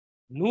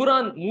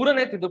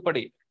 103ನೇ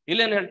ತಿದ್ದುಪಡಿ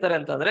ಇಲ್ಲೇನ್ ಹೇಳ್ತಾರೆ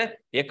ಅಂತಂದ್ರೆ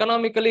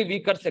economically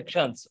weaker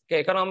sections.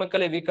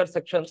 Economically weaker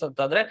sections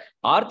ಅಂತಂದ್ರೆ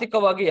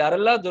ಆರ್ಥಿಕವಾಗಿ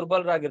ಯಾರೆಲ್ಲ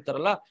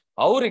ದುರ್ಬಲರಾಗಿರ್ತಾರಲ್ಲ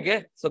ಅವರಿಗೆ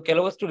ಸೊ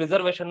ಕೆಲವಷ್ಟು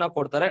ರಿಸರ್ವೇಶನ್ ನ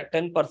ಕೊಡ್ತಾರೆ,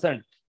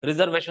 10%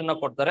 ರಿಸರ್ವೇಶನ್ ನ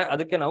ಕೊಡ್ತಾರೆ.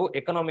 ಅದಕ್ಕೆ ನಾವು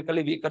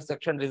ಎಕನಾಮಿಕಲಿ ವೀಕರ್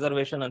ಸೆಕ್ಷನ್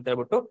ರಿಸರ್ವೇಶನ್ ಅಂತ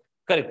ಹೇಳ್ಬಿಟ್ಟು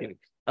ಕರಿತೀವಿ.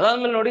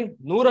 ಅದಾದ್ಮೇಲೆ ನೋಡಿ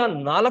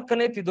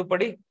 104ನೇ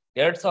ತಿದ್ದುಪಡಿ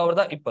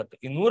 2020.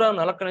 ಈ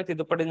 104ನೇ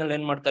ತಿದ್ದುಪಡಿನಲ್ಲಿ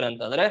ಏನ್ ಮಾಡ್ತಾರೆ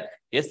ಅಂತಂದ್ರೆ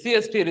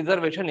SC/ST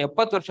ರಿಸರ್ವೇಶನ್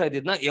 70 ವರ್ಷ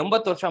ಇದ್ದಿದ್ನ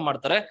 80 ವರ್ಷ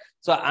ಮಾಡ್ತಾರೆ.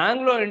 ಸೊ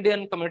ಆಂಗ್ಲೋ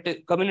ಇಂಡಿಯನ್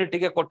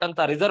ಕಮ್ಯುನಿಟಿಗೆ ಕೊಟ್ಟಂತ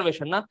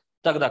ರಿಸರ್ವೇಶನ್ ನ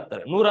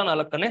ತೆಗೆದಾಕ್ತಾರೆ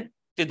 104ನೇ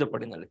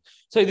ತಿದ್ದುಪಡಿನಲ್ಲಿ.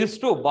 ಸೊ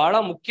ಇದಿಷ್ಟು ಬಹಳ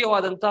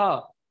ಮುಖ್ಯವಾದಂತ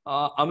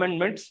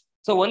ಅಮೆಂಡ್ಮೆಂಟ್ಸ್.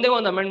 ಸೊ ಒಂದೇ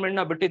ಒಂದು ಅಮೆಂಡ್ಮೆಂಟ್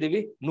ನ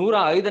ಬಿಟ್ಟಿದೀವಿ,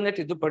 105ನೇ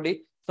ತಿದ್ದುಪಡಿ.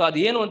 ಸೊ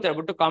ಅದೇನು ಅಂತ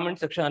ಹೇಳ್ಬಿಟ್ಟು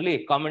ಕಾಮೆಂಟ್ ಸೆಕ್ಷನ್ ಅಲ್ಲಿ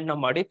ಕಾಮೆಂಟ್ ನ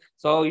ಮಾಡಿ.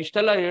 ಸೊ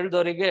ಇಷ್ಟೆಲ್ಲ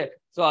ಹೇಳ್ದವರಿಗೆ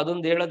ಸೊ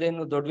ಅದೊಂದು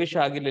ಹೇಳೋದೇನು ದೊಡ್ಡ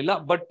ವಿಷಯ ಆಗಿರ್ಲಿಲ್ಲ.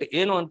 ಬಟ್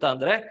ಏನು ಅಂತ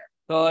ಅಂದ್ರೆ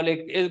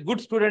like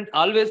good student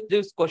always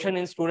gives question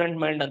in student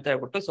mind ಅಂತ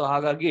ಹೇಳ್ಬಿಟ್ಟು, ಸೊ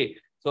ಹಾಗಾಗಿ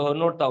ಸೊ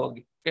ನೋಡ್ತಾ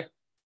ಹೋಗಿ. ಓಕೆ,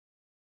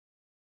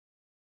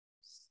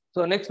 ಸೊ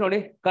ನೆಕ್ಸ್ಟ್ ನೋಡಿ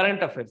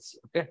ಕರೆಂಟ್ ಅಫೇರ್ಸ್.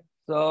 ಓಕೆ,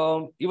 ಸೊ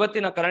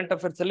ಇವತ್ತಿನ ಕರೆಂಟ್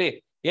ಅಫೇರ್ಸ್ ಅಲ್ಲಿ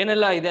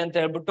ಏನೆಲ್ಲ ಇದೆ ಅಂತ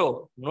ಹೇಳ್ಬಿಟ್ಟು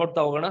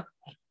ನೋಡ್ತಾ ಹೋಗೋಣ.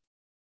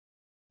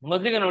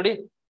 ಮೊದಲಿಗೆ ನೋಡಿ,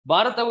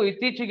 ಭಾರತವು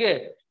ಇತ್ತೀಚೆಗೆ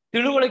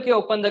ತಿಳುವಳಿಕೆ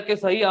ಒಪ್ಪಂದಕ್ಕೆ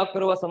ಸಹಿ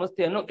ಹಾಕಿರುವ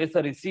ಸಂಸ್ಥೆಯನ್ನು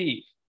ಹೆಸರಿಸಿ.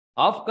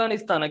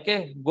 ಆಫ್ಘಾನಿಸ್ತಾನಕ್ಕೆ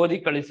ಗೋಧಿ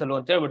ಕಳಿಸಲು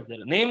ಅಂತ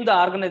ಹೇಳ್ಬಿಡ್ತಾರೆ. Name the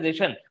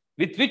organisation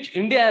with which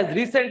India has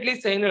recently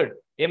signed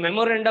a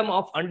memorandum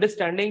of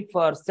understanding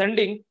for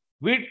sending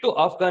wheat to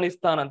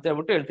Afghanistan ಅಂತ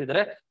ಹೇಳ್ಬಿಟ್ಟು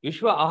ಹೇಳ್ತಿದ್ದಾರೆ.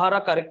 ವಿಶ್ವ ಆಹಾರ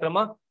ಕಾರ್ಯಕ್ರಮ,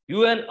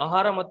 UN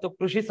ಆಹಾರ ಮತ್ತು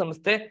ಕೃಷಿ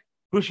ಸಂಸ್ಥೆ,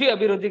 ಕೃಷಿ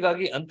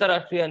ಅಭಿವೃದ್ಧಿಗಾಗಿ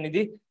ಅಂತಾರಾಷ್ಟ್ರೀಯ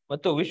ನಿಧಿ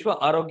ಮತ್ತು ವಿಶ್ವ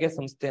ಆರೋಗ್ಯ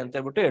ಸಂಸ್ಥೆ ಅಂತ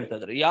ಹೇಳ್ಬಿಟ್ಟು ಹೇಳ್ತಾ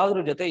ಇದ್ದಾರೆ.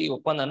 ಯಾವ್ದ್ರ ಜೊತೆ ಈ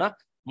ಒಪ್ಪಂದನ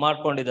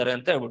ಮಾಡ್ಕೊಂಡಿದ್ದಾರೆ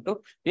ಅಂತ ಹೇಳ್ಬಿಟ್ಟು,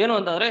 ಏನು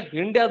ಅಂತಂದ್ರೆ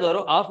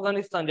ಇಂಡಿಯಾದವರು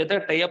ಆಫ್ಘಾನಿಸ್ತಾನ್ ಜೊತೆ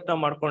ಟೈಅಪ್ ನ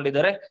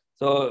ಮಾಡ್ಕೊಂಡಿದ್ದಾರೆ.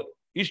 ಸೊ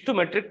ಇಷ್ಟು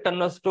ಮೆಟ್ರಿಕ್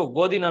ಟನ್ ಅಷ್ಟು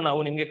ಗೋಧಿನ ನಾವು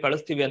ನಿಮ್ಗೆ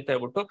ಕಳಿಸ್ತೀವಿ ಅಂತ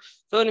ಹೇಳ್ಬಿಟ್ಟು.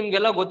 ಸೊ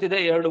ನಿಮ್ಗೆಲ್ಲ ಗೊತ್ತಿದೆ,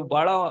 ಎರಡು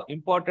ಬಹಳ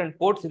ಇಂಪಾರ್ಟೆಂಟ್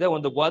ಪೋರ್ಟ್ಸ್ ಇದೆ,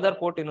 ಒಂದು ಗ್ವಾದರ್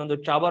ಪೋರ್ಟ್, ಇನ್ನೊಂದು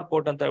ಚಾಬಾರ್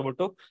ಪೋರ್ಟ್ ಅಂತ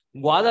ಹೇಳ್ಬಿಟ್ಟು.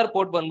 ಗ್ವಾದರ್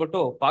ಪೋರ್ಟ್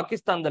ಬಂದ್ಬಿಟ್ಟು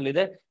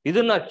ಪಾಕಿಸ್ತಾನದಲ್ಲಿದೆ,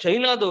 ಇದನ್ನ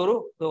ಚೈನಾದವರು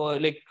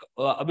ಲೈಕ್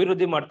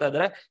ಅಭಿವೃದ್ಧಿ ಮಾಡ್ತಾ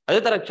ಇದ್ದಾರೆ. ಅದೇ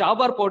ತರ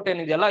ಚಾಬಾರ್ ಪೋರ್ಟ್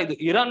ಏನಿದೆಯಲ್ಲ ಇದು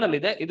ಇರಾನ್ ನಲ್ಲಿ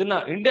ಇದೆ, ಇದನ್ನ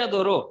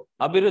ಇಂಡಿಯಾದವರು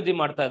ಅಭಿವೃದ್ಧಿ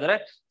ಮಾಡ್ತಾ ಇದ್ದಾರೆ.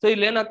 ಸೊ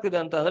ಇಲ್ಲಿ ಏನಾಗ್ತಿದೆ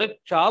ಅಂತ ಅಂದ್ರೆ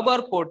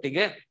ಚಾಬಾರ್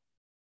ಪೋರ್ಟಿಗೆ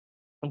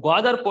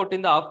ಗ್ವಾದರ್ ಪೋರ್ಟ್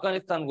ಇಂದ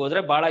ಆಫ್ಘಾನಿಸ್ತಾನ್ಗೆ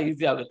ಹೋದ್ರೆ ಬಹಳ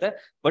ಈಸಿ ಆಗುತ್ತೆ.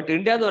 ಬಟ್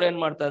ಇಂಡಿಯಾದವ್ರು ಏನ್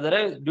ಮಾಡ್ತಾ ಇದಾರೆ,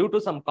 due to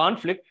some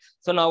conflict,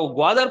 so ನಾವು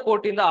ಗ್ವಾದರ್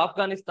ಪೋರ್ಟ್ ಇಂದ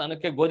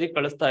ಆಫ್ಘಾನಿಸ್ತಾನಕ್ಕೆ ಗೋಧಿ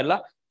ಕಳಿಸ್ತಾ ಇಲ್ಲ,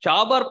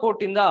 ಚಾಬಾರ್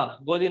ಪೋರ್ಟ್ ಇಂದ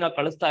ಗೋಧಿನ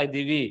ಕಳಿಸ್ತಾ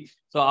ಇದ್ದೀವಿ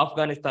ಸೊ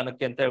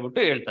ಆಫ್ಘಾನಿಸ್ತಾನಕ್ಕೆ ಅಂತ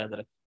ಹೇಳ್ಬಿಟ್ಟು ಹೇಳ್ತಾ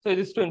ಇದ್ದಾರೆ. ಸೊ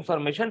ಇದಿಷ್ಟು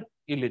ಇನ್ಫಾರ್ಮೇಶನ್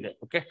ಇಲ್ಲಿದೆ.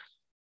 ಓಕೆ,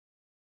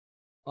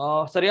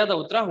 ಸರಿಯಾದ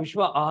ಉತ್ತರ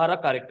ವಿಶ್ವ ಆಹಾರ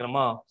ಕಾರ್ಯಕ್ರಮ.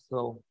 ಸೊ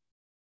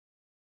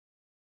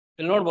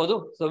ಇಲ್ಲಿ ನೋಡ್ಬೋದು.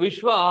 ಸೊ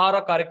ವಿಶ್ವ ಆಹಾರ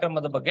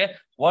ಕಾರ್ಯಕ್ರಮದ ಬಗ್ಗೆ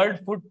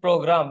ವರ್ಲ್ಡ್ ಫುಡ್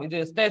ಪ್ರೋಗ್ರಾಮ್ ಇದು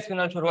ಎಷ್ಟನೇ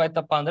ಇಸ್ವಿನಲ್ಲಿ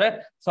ಶುರುವಾಯ್ತಪ್ಪ ಅಂದ್ರೆ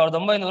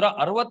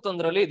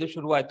 1961ರಲ್ಲಿ ಇದು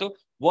ಶುರುವಾಯ್ತು,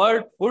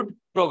 ವರ್ಲ್ಡ್ ಫುಡ್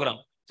ಪ್ರೋಗ್ರಾಮ್.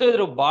 ಸೊ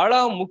ಇದ್ರ ಬಹಳ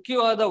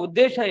ಮುಖ್ಯವಾದ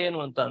ಉದ್ದೇಶ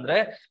ಏನು ಅಂತ ಅಂದ್ರೆ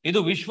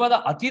ಇದು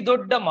ವಿಶ್ವದ ಅತಿ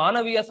ದೊಡ್ಡ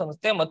ಮಾನವೀಯ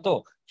ಸಂಸ್ಥೆ ಮತ್ತು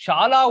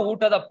ಶಾಲಾ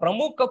ಊಟದ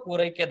ಪ್ರಮುಖ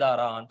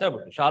ಪೂರೈಕೆದಾರ ಅಂತ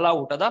ಹೇಳ್ಬಿಟ್ಟು. ಶಾಲಾ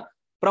ಊಟದ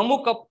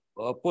ಪ್ರಮುಖ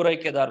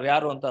ಪೂರೈಕೆದಾರರು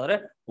ಯಾರು ಅಂತಂದ್ರೆ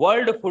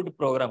ವರ್ಲ್ಡ್ ಫುಡ್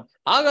ಪ್ರೋಗ್ರಾಮ್.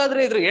 ಹಾಗಾದ್ರೆ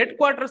ಇದ್ರ ಹೆಡ್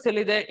ಕ್ವಾರ್ಟರ್ಸ್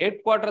ಎಲ್ಲಿದೆ? ಹೆಡ್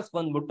ಕ್ವಾರ್ಟರ್ಸ್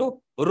ಬಂದ್ಬಿಟ್ಟು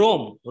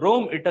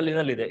ರೋಮ್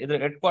ಇಟಲಿನಲ್ಲಿದೆ. ಇದ್ರ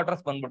ಹೆಡ್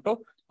ಕ್ವಾರ್ಟರ್ಸ್ ಬಂದ್ಬಿಟ್ಟು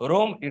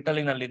ರೋಮ್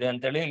ಇಟಲಿನಲ್ಲಿದೆ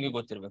ಅಂತ ಹೇಳಿ ನಿಮ್ಗೆ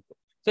ಗೊತ್ತಿರ್ಬೇಕು.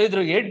 ಸೊ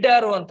ಇದ್ರ ಹೆಡ್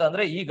ಯಾರು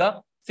ಅಂತಂದ್ರೆ ಈಗ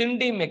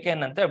ಸಿಂಡಿ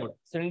ಮೆಕೆನ್ ಅಂತ ಹೇಳ್ಬಿಟ್ಟು,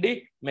 ಸಿಂಡಿ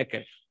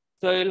ಮೆಕೆನ್.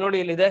 ಸೊ ಇಲ್ಲಿ ನೋಡಿ,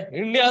 ಇಲ್ಲಿದೆ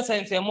India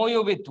science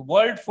MOU with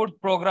world food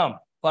program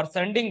for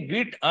sending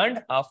wheat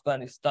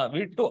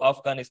to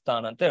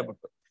Afghanistan ಅಂತ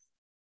ಹೇಳ್ಬಿಟ್ಟು.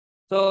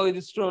 ಸೊ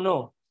ಇದಿಷ್ಟು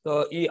ಸೊ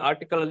ಈ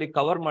ಆರ್ಟಿಕಲ್ ಅಲ್ಲಿ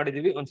ಕವರ್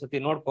ಮಾಡಿದೀವಿ, ಒಂದ್ಸತಿ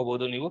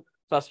ನೋಡ್ಕೋಬಹುದು ನೀವು.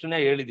 ಸೊ ಅಷ್ಟನ್ನೇ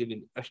ಹೇಳಿದೀವಿ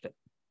ಅಷ್ಟೇ.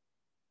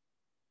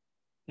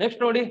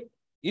 ನೆಕ್ಸ್ಟ್ ನೋಡಿ,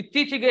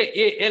 ಇತ್ತೀಚೆಗೆ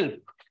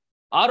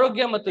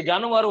ಆರೋಗ್ಯ ಮತ್ತು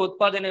ಜಾನುವಾರು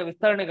ಉತ್ಪಾದನೆಯ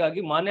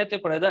ವಿಸ್ತರಣೆಗಾಗಿ ಮಾನ್ಯತೆ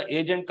ಪಡೆದ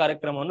ಏಜೆಂಟ್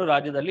ಕಾರ್ಯಕ್ರಮವನ್ನು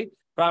ರಾಜ್ಯದಲ್ಲಿ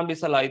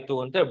ಪ್ರಾರಂಭಿಸಲಾಯಿತು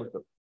ಅಂತ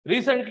ಹೇಳ್ಬಿಟ್ಟು.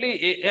 Recently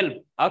help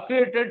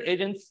accredited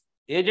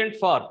agent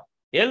for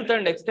health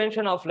and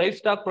extension of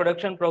livestock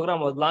production program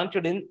was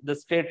launched in the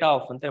state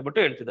of ಅಂತ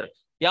ಹೇಳ್ಬಿಟ್ಟು ಹೇಳ್ತಿದ್ದಾರೆ.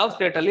 ಯಾವ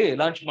ಸ್ಟೇಟ್ ಅಲ್ಲಿ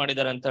ಲಾಂಚ್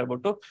ಮಾಡಿದ್ದಾರೆ ಅಂತ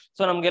ಹೇಳ್ಬಿಟ್ಟು.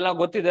 ಸೊ ನಮ್ಗೆಲ್ಲ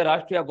ಗೊತ್ತಿದೆ,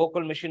 ರಾಷ್ಟ್ರೀಯ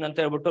ಗೋಕುಲ್ ಮಿಷನ್ ಅಂತ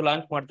ಹೇಳ್ಬಿಟ್ಟು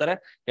ಲಾಂಚ್ ಮಾಡ್ತಾರೆ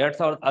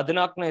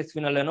 2014ನೇ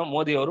ಇಸ್ವಿನಲ್ಲೇನೋ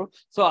ಮೋದಿ ಅವರು.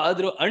 ಸೊ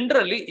ಅದ್ರ ಅಂಡರ್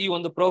ಅಲ್ಲಿ ಈ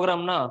ಒಂದು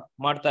ಪ್ರೋಗ್ರಾಮ್ ನ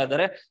ಮಾಡ್ತಾ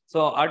ಇದ್ದಾರೆ. ಸೊ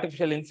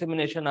ಆರ್ಟಿಫಿಷಿಯಲ್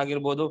ಇನ್ಸೆಮಿನೇಷನ್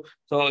ಆಗಿರ್ಬೋದು,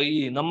 ಸೊ ಈ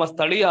ನಮ್ಮ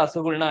ಸ್ಥಳೀಯ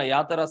ಹಸುಗಳನ್ನ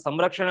ಯಾವ ತರ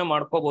ಸಂರಕ್ಷಣೆ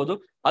ಮಾಡ್ಕೋಬಹುದು,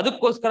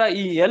 ಅದಕ್ಕೋಸ್ಕರ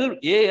ಈ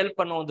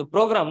ಹೆಲ್ಪ್ ಅನ್ನೋ ಒಂದು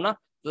ಪ್ರೋಗ್ರಾಮ್ ನ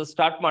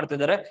ಸ್ಟಾರ್ಟ್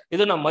ಮಾಡ್ತಿದ್ದಾರೆ.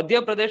 ಇದನ್ನ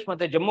ಮಧ್ಯಪ್ರದೇಶ್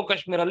ಮತ್ತೆ ಜಮ್ಮು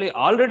ಕಾಶ್ಮೀರಲ್ಲಿ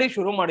ಆಲ್ರೆಡಿ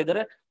ಶುರು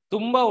ಮಾಡಿದ್ದಾರೆ.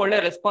 ತುಂಬಾ ಒಳ್ಳೆ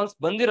ರೆಸ್ಪಾನ್ಸ್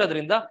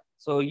ಬಂದಿರೋದ್ರಿಂದ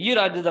ಸೊ ಈ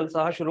ರಾಜ್ಯದಲ್ಲಿ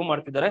ಸಹ ಶುರು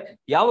ಮಾಡ್ತಿದ್ದಾರೆ.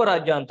 ಯಾವ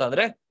ರಾಜ್ಯ ಅಂತ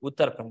ಅಂದ್ರೆ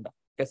ಉತ್ತರಾಖಂಡ.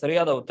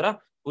 ಸರಿಯಾದ ಉತ್ತರ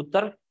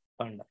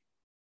ಉತ್ತರಾಖಂಡ.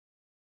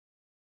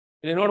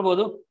 ಇಲ್ಲಿ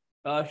ನೋಡ್ಬೋದು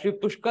ಶ್ರೀ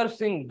ಪುಷ್ಕರ್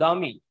ಸಿಂಗ್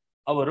ಧಾಮಿ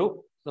ಅವರು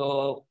ಸೊ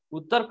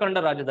ಉತ್ತರಾಖಂಡ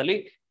ರಾಜ್ಯದಲ್ಲಿ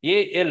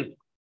ಹೆಲ್ಪ್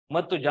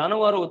ಮತ್ತು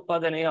ಜಾನುವಾರು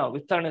ಉತ್ಪಾದನೆಯ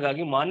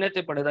ವಿಸ್ತರಣೆಗಾಗಿ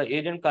ಮಾನ್ಯತೆ ಪಡೆದ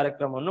ಏಜೆಂಟ್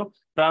ಕಾರ್ಯಕ್ರಮವನ್ನು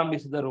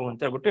ಪ್ರಾರಂಭಿಸಿದರು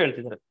ಅಂತ ಹೇಳ್ಬಿಟ್ಟು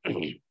ಹೇಳ್ತಿದ್ದಾರೆ.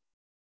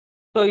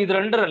 ಸೊ ಇದ್ರ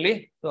ಅಂಡರ್ ಅಲ್ಲಿ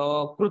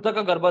ಕೃತಕ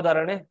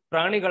ಗರ್ಭಧಾರಣೆ,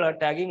 ಪ್ರಾಣಿಗಳ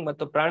ಟ್ಯಾಗಿಂಗ್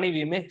ಮತ್ತು ಪ್ರಾಣಿ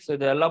ವಿಮೆ, ಸೊ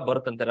ಇದೆಲ್ಲ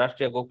ಬರುತ್ತಂತೆ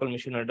ರಾಷ್ಟ್ರೀಯ ಗೋಕುಲ್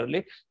ಮಿಷನ್ ಅಂಡರ್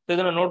ಅಲ್ಲಿ. ಸೊ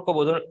ಇದನ್ನ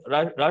ನೋಡ್ಕೋಬಹುದು.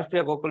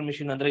 ರಾಷ್ಟ್ರೀಯ ಗೋಕುಲ್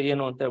ಮಿಷನ್ ಅಂದ್ರೆ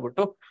ಏನು ಅಂತ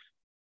ಹೇಳ್ಬಿಟ್ಟು.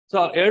 ಸೊ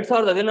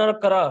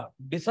 2014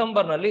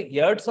 ಡಿಸೆಂಬರ್ ನಲ್ಲಿ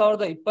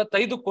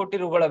 2025 ಕೋಟಿ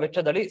ರೂಗಳ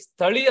ವೆಚ್ಚದಲ್ಲಿ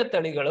ಸ್ಥಳೀಯ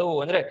ತಳಿಗಳು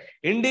ಅಂದ್ರೆ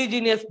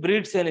ಇಂಡಿಜಿನಿಯಸ್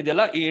ಬ್ರೀಡ್ಸ್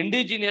ಏನಿದೆಯಲ್ಲ, ಈ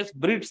ಇಂಡಿಜಿನಿಯಸ್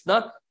ಬ್ರೀಡ್ಸ್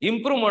ನ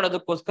ಇಂಪ್ರೂವ್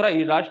ಮಾಡೋದಕ್ಕೋಸ್ಕರ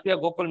ಈ ರಾಷ್ಟ್ರೀಯ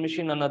ಗೋಕುಲ್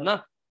ಮಿಷನ್ ಅನ್ನೋದನ್ನ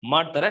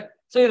ಮಾಡ್ತಾರೆ.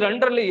 ಸೊ ಇದ್ರ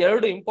ಅಂಡರ್ಲಿ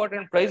 2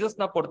 ಇಂಪಾರ್ಟೆಂಟ್ ಪ್ರೈಸಸ್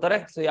ನ ಕೊಡ್ತಾರೆ.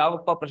 ಸೊ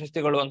ಯಾವಪ್ಪ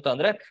ಪ್ರಶಸ್ತಿಗಳು ಅಂತ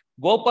ಅಂದ್ರೆ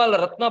ಗೋಪಾಲ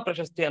ರತ್ನ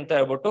ಪ್ರಶಸ್ತಿ ಅಂತ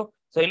ಹೇಳ್ಬಿಟ್ಟು,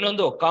 ಸೊ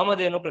ಇನ್ನೊಂದು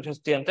ಕಾಮಧೇನು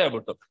ಪ್ರಶಸ್ತಿ ಅಂತ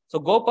ಹೇಳ್ಬಿಟ್ಟು. ಸೊ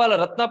ಗೋಪಾಲ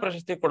ರತ್ನ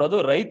ಪ್ರಶಸ್ತಿ ಕೊಡೋದು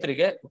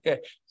ರೈತರಿಗೆ, ಓಕೆ.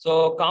 ಸೊ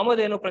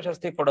ಕಾಮಧೇನು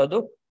ಪ್ರಶಸ್ತಿ ಕೊಡೋದು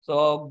ಸೊ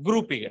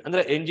ಗ್ರೂಪಿಗೆ,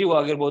 ಅಂದ್ರೆ NGO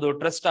ಆಗಿರ್ಬೋದು,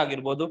 ಟ್ರಸ್ಟ್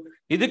ಆಗಿರ್ಬೋದು,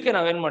 ಇದಕ್ಕೆ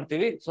ನಾವೇನ್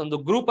ಮಾಡ್ತೀವಿ, ಸೊ ಒಂದು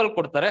ಗ್ರೂಪ್ ಅಲ್ಲಿ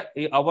ಕೊಡ್ತಾರೆ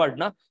ಈ ಅವಾರ್ಡ್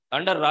ನ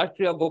ಅಂಡರ್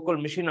ರಾಷ್ಟ್ರೀಯ ಗೋಕುಲ್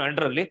ಮಿಷನ್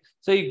ಅಂಡರ್ ಅಲ್ಲಿ.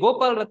 ಸೊ ಈ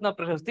ಗೋಪಾಲ ರತ್ನ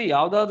ಪ್ರಶಸ್ತಿ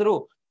ಯಾವ್ದಾದ್ರು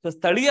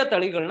ಸ್ಥಳೀಯ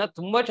ತಳಿಗಳನ್ನ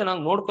ತುಂಬಾ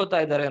ಚೆನ್ನಾಗಿ ನೋಡ್ಕೋತಾ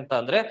ಇದ್ದಾರೆ ಅಂತ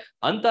ಅಂದ್ರೆ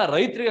ಅಂತ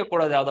ರೈತರಿಗೆ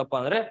ಕೊಡೋದು ಯಾವ್ದಪ್ಪ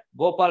ಅಂದ್ರೆ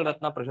ಗೋಪಾಲ್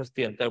ರತ್ನ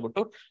ಪ್ರಶಸ್ತಿ ಅಂತ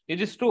ಹೇಳ್ಬಿಟ್ಟು.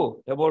 ಇದಿಷ್ಟು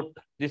ಅಬೌಟ್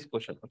ದಿಸ್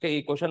ಕ್ವಶನ್. ಓಕೆ, ಈ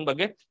ಕ್ವಶನ್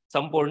ಬಗ್ಗೆ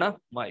ಸಂಪೂರ್ಣ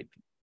ಮಾಹಿತಿ.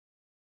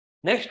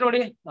 ನೆಕ್ಸ್ಟ್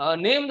ನೋಡಿ,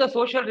 name the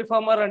social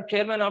reformer and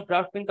chairman of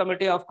drafting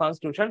committee of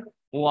constitution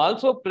who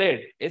also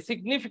played A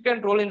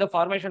significant role in the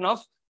formation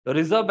of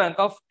reserve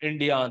bank of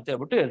India ಅಂತ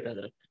ಹೇಳ್ಬಿಟ್ಟು ಹೇಳ್ತಾ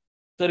ಇದ್ದಾರೆ.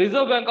 So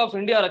reserve bank of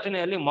India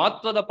ರಚನೆಯಲ್ಲಿ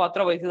ಮಹತ್ವದ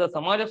ಪಾತ್ರ ವಹಿಸಿದ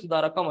ಸಮಾಜ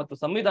ಸುಧಾರಕ ಮತ್ತು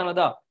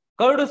ಸಂವಿಧಾನದ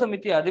ಕರಡು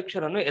ಸಮಿತಿಯ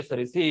ಅಧ್ಯಕ್ಷರನ್ನು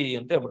ಹೆಸರಿಸಿ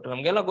ಅಂತ ಹೇಳ್ಬಿಟ್ಟು.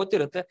 ನಮ್ಗೆಲ್ಲ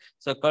ಗೊತ್ತಿರುತ್ತೆ.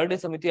 ಸೊ ಕರಡು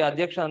ಸಮಿತಿಯ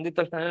ಅಧ್ಯಕ್ಷ ಅಂದಿದ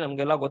ತಕ್ಷಣ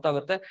ನಮ್ಗೆಲ್ಲ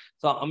ಗೊತ್ತಾಗುತ್ತೆ.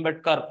 ಸೊ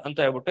ಅಂಬೇಡ್ಕರ್ ಅಂತ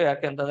ಹೇಳ್ಬಿಟ್ಟು.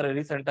 ಯಾಕೆ ಅಂತಂದ್ರೆ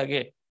ರೀಸೆಂಟ್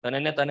ಆಗಿ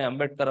ನೆನ್ನೆ ತಾನೇ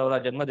ಅಂಬೇಡ್ಕರ್ ಅವರ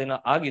ಜನ್ಮದಿನ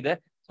ಆಗಿದೆ.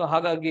 ಸೊ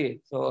ಹಾಗಾಗಿ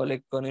ಸೊ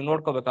ಲೈಕ್ ನೀವು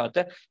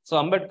ನೋಡ್ಕೋಬೇಕಾಗತ್ತೆ. ಸೊ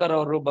ಅಂಬೇಡ್ಕರ್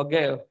ಅವ್ರ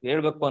ಬಗ್ಗೆ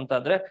ಹೇಳ್ಬೇಕು ಅಂತ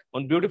ಅಂದ್ರೆ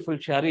ಒಂದು ಬ್ಯೂಟಿಫುಲ್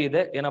ಶಾರಿ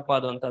ಇದೆ. ಏನಪ್ಪಾ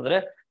ಅದು ಅಂತಂದ್ರೆ,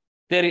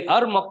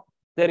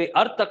 तेरी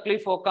हर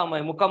तकलीफों का मैं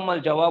मुकम्मल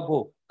जवाब हूँ,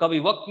 कभी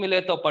वक्त मिले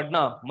तो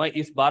पढ़ना मैं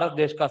इस ಭಾರತ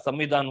ದೇಶ का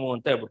ಸಂವಿಧಾನ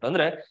ಅಂತ ಹೇಳ್ಬಿಟ್ಟು.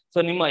 ಅಂದ್ರೆ ಸೊ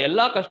ನಿಮ್ಮ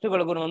ಎಲ್ಲಾ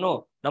ಕಷ್ಟಗಳಿಗೂ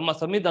ನಮ್ಮ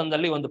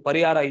ಸಂವಿಧಾನದಲ್ಲಿ ಒಂದು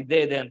ಪರಿಹಾರ ಇದ್ದೇ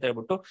ಇದೆ ಅಂತ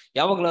ಹೇಳ್ಬಿಟ್ಟು.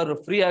 ಯಾವಾಗ್ಲಾದ್ರು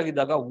ಫ್ರೀ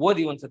ಆಗಿದ್ದಾಗ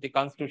ಓದಿ ಒಂದ್ಸತಿ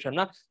ಕಾನ್ಸ್ಟಿಟ್ಯೂಷನ್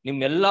ನ, ನಿಮ್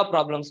ಎಲ್ಲಾ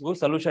ಪ್ರಾಬ್ಲಮ್ಸ್ಗೂ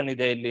ಸೊಲ್ಯೂಷನ್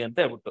ಇದೆ ಇಲ್ಲಿ ಅಂತ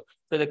ಹೇಳ್ಬಿಟ್ಟು.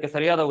 ಸೊ ಇದಕ್ಕೆ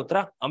ಸರಿಯಾದ ಉತ್ತರ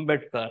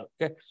ಅಂಬೇಡ್ಕರ್.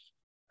 ಓಕೆ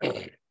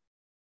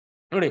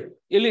ನೋಡಿ,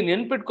 ಇಲ್ಲಿ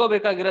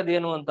ನೆನ್ಪಿಟ್ಕೋಬೇಕಾಗಿರೋದು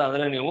ಏನು ಅಂತ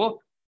ಅಂದ್ರೆ, ನೀವು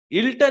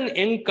ಇಲ್ಟನ್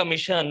ಯಂಗ್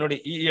ಕಮಿಷನ್ ನೋಡಿ,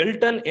 ಈ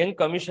ಇಲ್ಟನ್ ಯಂಗ್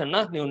ಕಮಿಷನ್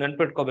ನ ನೀವು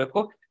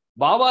ನೆನ್ಪಿಟ್ಕೋಬೇಕು.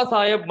 ಬಾಬಾ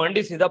ಸಾಹೇಬ್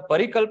ಮಂಡಿಸಿದ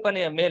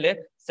ಪರಿಕಲ್ಪನೆಯ ಮೇಲೆ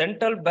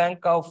ಸೆಂಟ್ರಲ್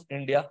ಬ್ಯಾಂಕ್ ಆಫ್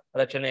ಇಂಡಿಯಾ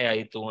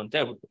ರಚನೆಯಾಯಿತು ಅಂತ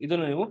ಹೇಳ್ಬಿಟ್ಟು.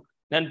 ಇದನ್ನು ನೀವು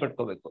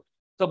ನೆನ್ಪಿಟ್ಕೋಬೇಕು.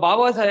 ಸೊ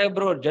ಬಾಬಾ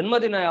ಸಾಹೇಬ್ರು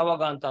ಜನ್ಮದಿನ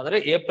ಯಾವಾಗ ಅಂತ ಅಂದ್ರೆ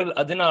ಏಪ್ರಿಲ್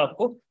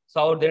 14,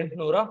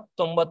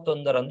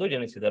 1891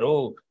 ಜನಿಸಿದರು.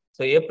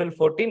 So April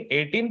 14,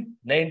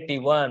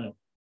 1891.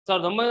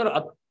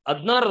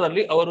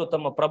 1916 ಅವರು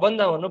ತಮ್ಮ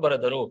ಪ್ರಬಂಧವನ್ನು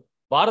ಬರೆದರು.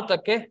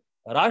 ಭಾರತಕ್ಕೆ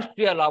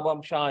ರಾಷ್ಟ್ರೀಯ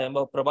ಲಾಭಾಂಶ ಎಂಬ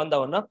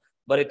ಪ್ರಬಂಧವನ್ನ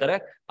ಬರೀತಾರೆ.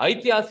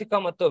 ಐತಿಹಾಸಿಕ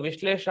ಮತ್ತು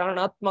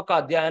ವಿಶ್ಲೇಷಣಾತ್ಮಕ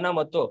ಅಧ್ಯಯನ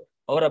ಮತ್ತು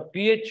ಅವರ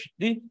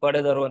PhD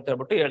ಪಡೆದರು ಅಂತ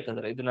ಹೇಳ್ಬಿಟ್ಟು ಹೇಳ್ತಾ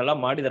ಇದಾರೆ. ಇದನ್ನೆಲ್ಲ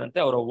ಮಾಡಿದಾರಂತೆ.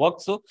 ಅವರ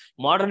ವರ್ಕ್ಸ್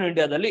ಮಾಡರ್ನ್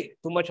ಇಂಡಿಯಾದಲ್ಲಿ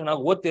ತುಂಬಾ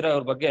ಚೆನ್ನಾಗಿ ಓದ್ತಿರೋ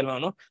ಅವ್ರ ಬಗ್ಗೆ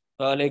ಎಲ್ಲಾನು,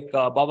 ಲೈಕ್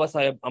ಬಾಬಾ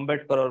ಸಾಹೇಬ್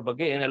ಅಂಬೇಡ್ಕರ್ ಅವ್ರ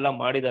ಬಗ್ಗೆ ಏನೆಲ್ಲ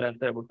ಮಾಡಿದ್ದಾರೆ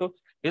ಅಂತ ಹೇಳ್ಬಿಟ್ಟು.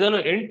 ಇದನ್ನು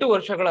 8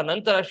 ವರ್ಷಗಳ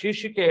ನಂತರ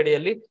ಶೀರ್ಷಿಕೆ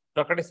ಅಡಿಯಲ್ಲಿ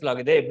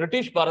ಪ್ರಕಟಿಸಲಾಗಿದೆ.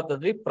 ಬ್ರಿಟಿಷ್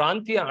ಭಾರತದಲ್ಲಿ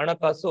ಪ್ರಾಂತೀಯ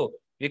ಹಣಕಾಸು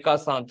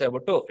ವಿಕಾಸ ಅಂತ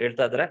ಹೇಳ್ಬಿಟ್ಟು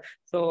ಹೇಳ್ತಾ ಇದಾರೆ.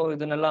 ಸೊ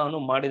ಇದನ್ನೆಲ್ಲ ಅವನು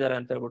ಮಾಡಿದ್ದಾರೆ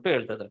ಅಂತ ಹೇಳ್ಬಿಟ್ಟು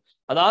ಹೇಳ್ತಾ ಇದಾರೆ.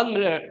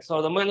 ಅದಾದ್ಮೇಲೆ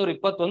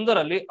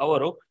 1921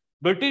 ಅವರು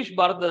ಬ್ರಿಟಿಷ್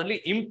ಭಾರತದಲ್ಲಿ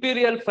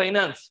ಇಂಪೀರಿಯಲ್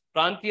ಫೈನಾನ್ಸ್,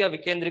 ಪ್ರಾಂತೀಯ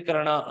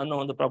ವಿಕೇಂದ್ರೀಕರಣ ಅನ್ನೋ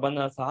ಒಂದು ಪ್ರಬಂಧ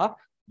ಸಹ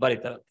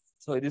ಬರೀತಾರೆ.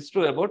 ಸೊ ಇದಿಷ್ಟು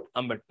ಅಬೌಟ್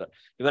ಅಂಬೇಡ್ಕರ್.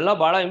 ಇವೆಲ್ಲ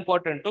ಬಹಳ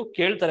ಇಂಪಾರ್ಟೆಂಟ್,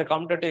 ಕೇಳ್ತಾರೆ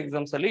ಕಾಂಪಿಟೇಟಿವ್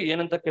ಎಕ್ಸಾಮ್ಸ್ ಅಲ್ಲಿ.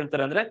 ಏನಂತ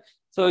ಕೇಳ್ತಾರೆ ಅಂದ್ರೆ,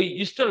 ಸೊ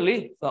ಇಷ್ಟರಲ್ಲಿ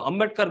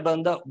ಅಂಬೇಡ್ಕರ್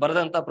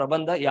ಬರೆದಂತ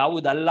ಪ್ರಬಂಧ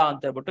ಯಾವುದಲ್ಲ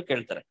ಅಂತ ಹೇಳ್ಬಿಟ್ಟು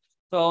ಕೇಳ್ತಾರೆ.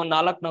 ಸೊ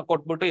 4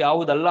 ಕೊಟ್ಬಿಟ್ಟು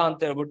ಯಾವುದಲ್ಲ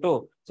ಅಂತ ಹೇಳ್ಬಿಟ್ಟು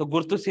ಸೊ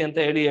ಗುರ್ತಿಸಿ ಅಂತ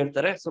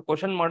ಹೇಳ್ತಾರೆ. ಸೊ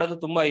ಕ್ವಶನ್ ಮಾಡೋದು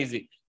ತುಂಬಾ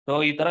ಈಸಿ. ಸೊ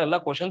ಈ ತರ ಎಲ್ಲ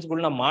ಕ್ವಶನ್ಸ್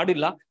ಗಳನ್ನ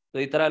ಮಾಡಿಲ್ಲ. ಸೊ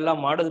ಈ ತರ ಎಲ್ಲ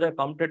ಮಾಡಿದ್ರೆ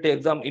ಕಾಂಪಿಟೇಟಿವ್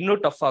ಎಕ್ಸಾಮ್ ಇನ್ನೂ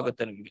ಟಫ್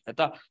ಆಗುತ್ತೆ ನಿಮ್ಗೆ,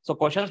 ಆಯ್ತಾ. ಸೊ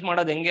ಕ್ವಶನ್ಸ್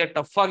ಮಾಡೋದು ಹೆಂಗೆ,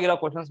 ಟಫ್ ಆಗಿರೋ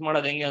ಕ್ವಶನ್ಸ್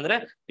ಮಾಡೋದು ಹೆಂಗೆ ಅಂದ್ರೆ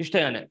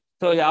ಇಷ್ಟೇನೆ.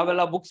 ಸೊ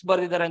ಯಾವೆಲ್ಲ ಬುಕ್ಸ್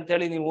ಬರ್ದಿದ್ದಾರೆ ಅಂತ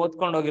ಹೇಳಿ ನೀವು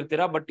ಓದ್ಕೊಂಡು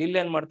ಹೋಗಿರ್ತೀರಾ. ಬಟ್ ಇಲ್ಲಿ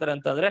ಏನ್ ಮಾಡ್ತಾರೆ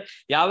ಅಂತಂದ್ರೆ,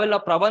 ಯಾವೆಲ್ಲ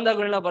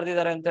ಪ್ರಬಂಧಗಳನ್ನ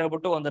ಬರ್ದಿದ್ದಾರೆ ಅಂತ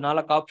ಹೇಳ್ಬಿಟ್ಟು ಒಂದು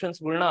 4 ಆಪ್ಷನ್ಸ್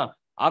ಗಳನ್ನ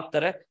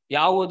ಹಾಕ್ತಾರೆ.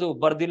 ಯಾವುದು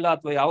ಬರ್ದಿಲ್ಲ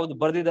ಅಥವಾ ಯಾವ್ದು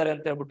ಬರ್ದಿದ್ದಾರೆ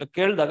ಅಂತ ಹೇಳ್ಬಿಟ್ಟು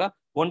ಕೇಳಿದಾಗ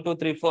 1 2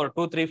 3 4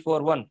 2 3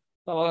 4 1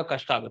 ಅವಾಗ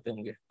ಕಷ್ಟ ಆಗುತ್ತೆ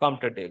ನಿಮ್ಗೆ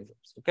competitive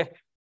exams. Okay,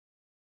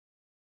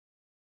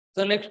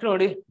 so next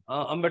ನೋಡಿ,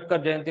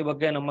 ಅಂಬೇಡ್ಕರ್ ಜಯಂತಿ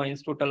ಬಗ್ಗೆ ನಮ್ಮ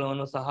ಇನ್ಸ್ಟಿಟ್ಯೂಟ್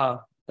ಅಲ್ಲೂ ಸಹ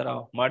ತರ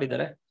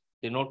ಮಾಡಿದ್ದಾರೆ,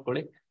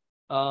 ನೋಡ್ಕೊಳ್ಳಿ.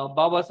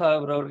 ಬಾಬಾ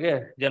ಸಾಹೇಬ್ರವ್ರಿಗೆ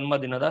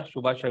ಜನ್ಮದಿನದ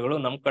ಶುಭಾಶಯಗಳು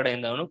ನಮ್ಮ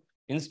ಕಡೆಯಿಂದ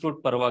ಇನ್ಸ್ಟಿಟ್ಯೂಟ್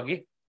ಪರವಾಗಿ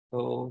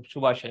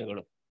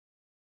ಶುಭಾಶಯಗಳು.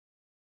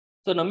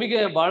 ಸೊ ನಮಗೆ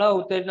ಬಹಳ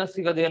ಉತ್ತೇಜನ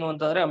ಸಿಗೋದೇನು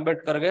ಅಂತಂದ್ರೆ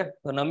ಅಂಬೇಡ್ಕರ್ಗೆ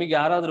ನಮಗೆ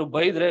ಯಾರಾದ್ರೂ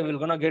ಬೈದ್ರೆ will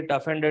gonna get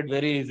offended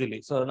very easily.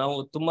 So ನಾವು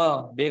ತುಂಬಾ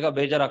ಬೇಗ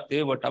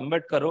ಬೇಜಾರಾಗ್ತೀವಿ. ಬಟ್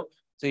ಅಂಬೇಡ್ಕರ್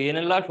ಸೊ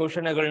ಏನೆಲ್ಲಾ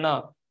ಶೋಷಣೆಗಳನ್ನ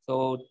ಸೊ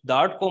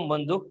ದಾಟ್ಕೊಂಡ್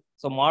ಬಂದು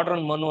ಸೊ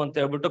ಮಾಡರ್ನ್ ಮನು ಅಂತ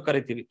ಹೇಳ್ಬಿಟ್ಟು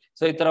ಕರಿತೀವಿ.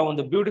 ಸೊ ಈ ತರ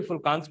ಒಂದು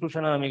ಬ್ಯೂಟಿಫುಲ್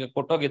ಕಾನ್ಸ್ಟಿಟ್ಯೂಷನ್ ನಮಗೆ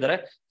ಕೊಟ್ಟೋಗಿದ್ದಾರೆ.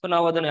 ಸೊ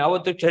ನಾವು ಅದನ್ನ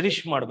ಯಾವತ್ತೂ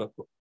ಚೆರಿಶ್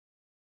ಮಾಡ್ಬೇಕು.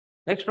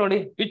 ನೆಕ್ಸ್ಟ್ ನೋಡಿ,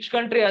 which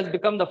country has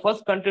become the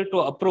first country to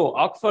approve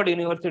Oxford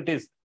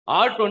universities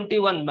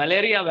R21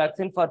 malaria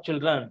vaccine for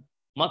children.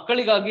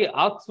 ಮಕ್ಕಳಿಗಾಗಿ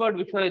ಆಕ್ಸ್ಫರ್ಡ್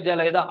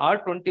ವಿಶ್ವವಿದ್ಯಾಲಯದ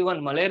R21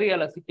 ಮಲೇರಿಯಾ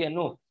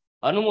ಲಸಿಕೆಯನ್ನು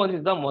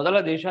ಅನುಮೋದಿಸಿದ ಮೊದಲ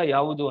ದೇಶ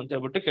ಯಾವುದು ಅಂತ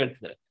ಹೇಳ್ಬಿಟ್ಟು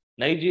ಕೇಳ್ತಿದ್ದಾರೆ.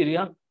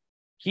 ನೈಜೀರಿಯಾ,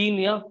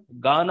 ಕೀನ್ಯಾ,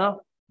 ಗಾನಾ,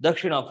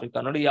 ದಕ್ಷಿಣ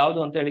ಆಫ್ರಿಕಾ. ನೋಡಿ ಯಾವುದು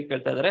ಅಂತ ಹೇಳಿ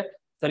ಕೇಳ್ತಾ ಇದಾರೆ.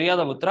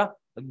 ಸರಿಯಾದ ಉತ್ತರ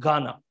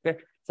ಗಾನಾ.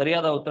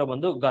 ಸರಿಯಾದ ಉತ್ತರ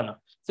ಬಂದು ಗಾನಾ.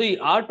 ಸೊ ಈ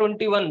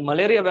R21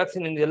 ಮಲೇರಿಯಾ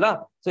ವ್ಯಾಕ್ಸಿನ್ ಇದೆಯಲ್ಲ,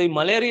 ಸೊ ಈ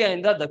ಮಲೇರಿಯಾ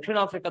ಇಂದ ದಕ್ಷಿಣ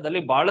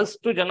ಆಫ್ರಿಕಾದಲ್ಲಿ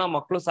ಬಹಳಷ್ಟು ಜನ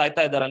ಮಕ್ಕಳು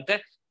ಸಾಯ್ತಾ ಇದ್ದಾರಂತೆ.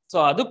 ಸೊ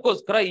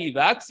ಅದಕ್ಕೋಸ್ಕರ ಈ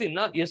ವ್ಯಾಕ್ಸಿನ್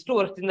ನ ಎಷ್ಟು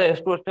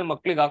ವರ್ಷ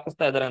ಮಕ್ಕಳಿಗೆ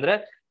ಹಾಕಿಸ್ತಾ ಇದಾರೆ ಅಂದ್ರೆ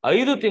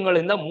 5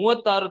 ತಿಂಗಳಿಂದ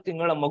 36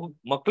 ತಿಂಗಳ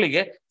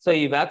ಮಕ್ಕಳಿಗೆ ಸೊ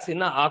ಈ ವ್ಯಾಕ್ಸಿನ್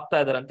ನ ಹಾಕ್ತಾ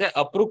ಇದಾರಂತೆ.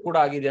 ಅಪ್ರೂವ್ ಕೂಡ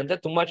ಆಗಿದೆ ಅಂತೆ,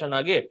 ತುಂಬಾ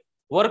ಚೆನ್ನಾಗಿ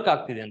ವರ್ಕ್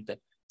ಆಗ್ತಿದೆ ಅಂತೆ.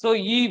 ಸೊ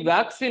ಈ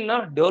ವ್ಯಾಕ್ಸಿನ್ ನ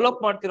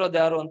ಡೆವಲಪ್ ಮಾಡ್ತಿರೋದು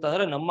ಯಾರು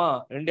ಅಂತಂದ್ರೆ ನಮ್ಮ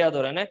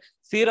ಇಂಡಿಯಾದವರೇನೆ.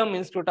 ಸೀರಮ್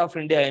ಇನ್ಸ್ಟಿಟ್ಯೂಟ್ ಆಫ್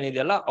ಇಂಡಿಯಾ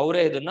ಏನಿದೆಯಲ್ಲ,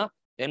 ಅವರೇ ಇದನ್ನ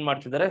ಏನ್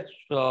ಮಾಡ್ತಿದ್ದಾರೆ,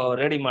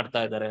 ರೆಡಿ ಮಾಡ್ತಾ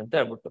ಇದ್ದಾರೆ ಅಂತ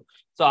ಹೇಳ್ಬಿಟ್ಟು.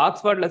 ಸೊ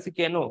ಆಕ್ಸ್ಫರ್ಡ್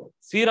ಲಸಿಕೆಯನ್ನು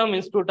ಸೀರಮ್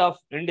ಇನ್ಸ್ಟಿಟ್ಯೂಟ್ ಆಫ್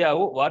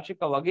ಇಂಡಿಯಾವು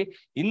ವಾರ್ಷಿಕವಾಗಿ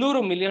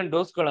 200 ಮಿಲಿಯನ್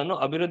ಡೋಸ್ ಗಳನ್ನು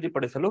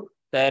ಅಭಿವೃದ್ಧಿಪಡಿಸಲು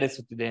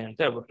ತಯಾರಿಸುತ್ತಿದೆ ಅಂತ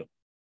ಹೇಳ್ಬಿಟ್ಟು.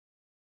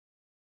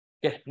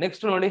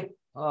 ನೆಕ್ಸ್ಟ್ ನೋಡಿ,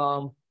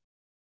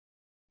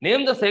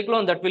 name the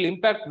cyclone that will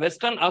impact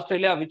western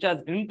Australia which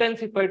has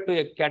intensified to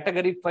A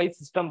category 5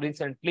 system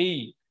recently.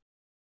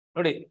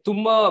 ನೋಡಿ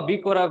ತುಂಬಾ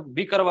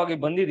ಭೀಕರವಾಗಿ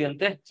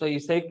ಬಂದಿದೆಯಂತೆ ಸೊ ಈ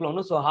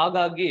ಸೈಕ್ಲೋನ್. ಸೊ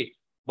ಹಾಗಾಗಿ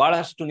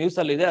ಬಹಳಷ್ಟು ನ್ಯೂಸ್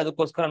ಅಲ್ಲಿ ಇದೆ,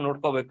 ಅದಕ್ಕೋಸ್ಕರ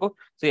ನೋಡ್ಕೋಬೇಕು.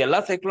 ಸೊ ಎಲ್ಲಾ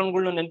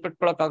ಸೈಕ್ಲೋನ್ಗಳನ್ನ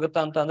ನೆನ್ಪಿಟ್ಕೊಳಕ್ ಆಗುತ್ತಾ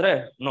ಅಂತ ಅಂದ್ರೆ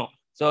no.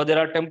 So there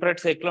are temperate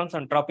cyclones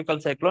and tropical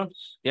cyclone.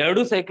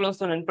 2 cyclones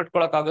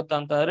ನೆನ್ಪಿಟ್ಕೊಳಕ್ ಆಗುತ್ತಾ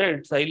ಅಂತ ಅಂದ್ರೆ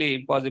ಇಟ್ಸ್ ಹೈಲಿ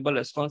ಇಂಪಾಸಿಬಲ್.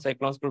 ಎಷ್ಟೊಂದು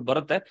ಸೈಕ್ಲೋನ್ಸ್ ಗಳು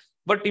ಬರುತ್ತೆ.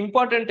 ಬಟ್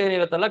ಇಂಪಾರ್ಟೆಂಟ್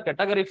ಏನಿರುತ್ತಲ್ಲ,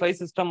 ಕ್ಯಾಟಗರಿ 5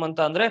 ಸಿಸ್ಟಮ್ ಅಂತ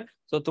ಅಂದ್ರೆ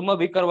ಸೊ ತುಂಬಾ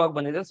ಭೀಕರವಾಗಿ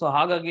ಬಂದಿದೆ. ಸೊ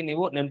ಹಾಗಾಗಿ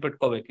ನೀವು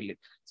ನೆನ್ಪಿಟ್ಕೋಬೇಕು ಇಲ್ಲಿ.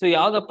 ಸೊ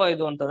ಯಾವ್ದಪ್ಪ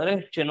ಇದು ಅಂತಂದ್ರೆ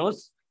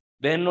ಚೆನೋಸ್,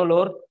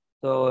 ಬೆನ್ನೋಲೋರ್,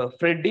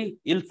 ಫ್ರೆಡ್ಡಿ,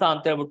 ಇಲ್ಸಾ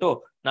ಅಂತ ಹೇಳ್ಬಿಟ್ಟು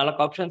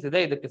 4 ಆಪ್ಷನ್ಸ್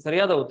ಇದೆ. ಇದಕ್ಕೆ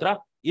ಸರಿಯಾದ ಉತ್ತರ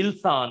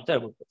ಇಲ್ಸಾ ಅಂತ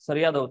ಹೇಳ್ಬಿಟ್ಟು.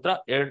 ಸರಿಯಾದ ಉತ್ತರ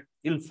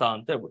ಇಲ್ಸಾ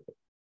ಅಂತ ಹೇಳ್ಬಿಟ್ಟು.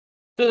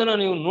 ಸೊ ಇದನ್ನ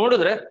ನೀವು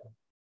ನೋಡಿದ್ರೆ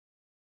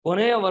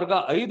ಕೊನೆಯ ವರ್ಗ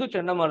 5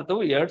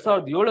 ಚಂಡಮಾರುತವು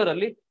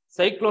 2007ರಲ್ಲಿ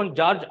ಸೈಕ್ಲೋನ್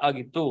ಜಾರ್ಜ್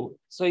ಆಗಿತ್ತು.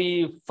 ಸೊ ಈ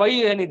 5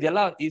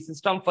 ಏನಿದೆಯಲ್ಲ, ಈ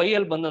ಸಿಸ್ಟಮ್ 5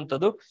 ಅಲ್ಲಿ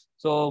ಬಂದಂತದ್ದು.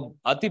 ಸೊ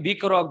ಅತಿ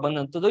ಭೀಕರವಾಗಿ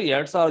ಬಂದಂತದ್ದು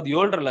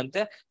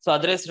 2007ರಲ್ಲಂತೆ. ಸೊ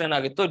ಅದ್ರ ಹೆಸರು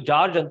ಏನಾಗಿತ್ತು,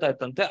 ಜಾರ್ಜ್ ಅಂತ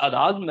ಇತ್ತಂತೆ.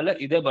 ಅದಾದ್ಮೇಲೆ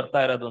ಇದೇ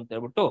ಬರ್ತಾ ಇರೋದು ಅಂತ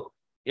ಹೇಳ್ಬಿಟ್ಟು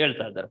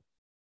ಹೇಳ್ತಾ ಇದ್ದಾರೆ.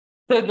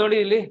 ಸೊ ಇದು ನೋಡಿ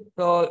ಇಲ್ಲಿ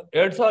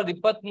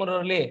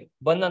 2023ರಲ್ಲಿ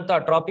ಬಂದಂತ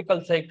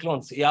ಟ್ರಾಪಿಕಲ್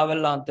ಸೈಕ್ಲೋನ್ಸ್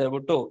ಯಾವೆಲ್ಲ ಅಂತ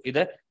ಹೇಳ್ಬಿಟ್ಟು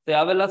ಇದೆ. ಸೊ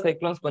ಯಾವೆಲ್ಲ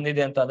ಸೈಕ್ಲೋನ್ಸ್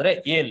ಬಂದಿದೆ ಅಂತ ಅಂದ್ರೆ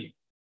ಏಲ್,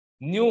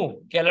 ನ್ಯೂ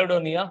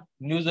ಕ್ಯಾಲೆಡೋನಿಯಾ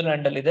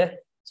ನ್ಯೂಜಿಲೆಂಡ್ ಅಲ್ಲಿ ಇದೆ.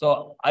 ಸೊ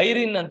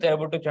ಐರಿನ್ ಅಂತ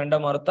ಹೇಳ್ಬಿಟ್ಟು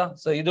ಚಂಡಮಾರುತ.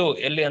 ಸೊ ಇದು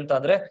ಎಲ್ಲಿ ಅಂತ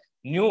ಅಂದ್ರೆ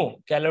ನ್ಯೂ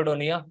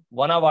ಕ್ಯಾಲೆಡೋನಿಯಾ,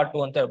 ವನಾವಾಟು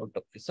ಅಂತ ಹೇಳ್ಬಿಟ್ಟು.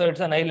 So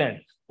it's an island.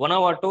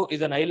 ವನಾವಾಟು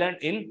is an island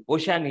ಇನ್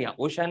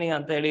ಓಶಾನಿಯಾ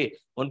ಅಂತ ಹೇಳಿ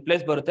ಒಂದ್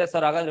ಪ್ಲೇಸ್ ಬರುತ್ತೆ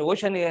ಸರ್. ಹಾಗಾದ್ರೆ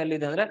ಓಶಾನಿಯಾ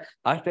ಎಲ್ಲಿದೆ ಅಂದ್ರೆ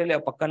ಆಸ್ಟ್ರೇಲಿಯಾ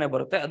ಪಕ್ಕನೆ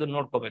ಬರುತ್ತೆ, ಅದನ್ನ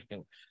ನೋಡ್ಕೋಬೇಕು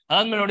ನೀವು.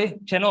 ಆದ್ಮೇಲೆ ನೋಡಿ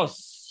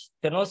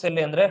ಚೆನೋಸ್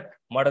ಎಲ್ಲಿ ಅಂದ್ರೆ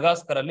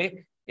ಮಡಗಾಸ್ಕರ್ ಅಲ್ಲಿ,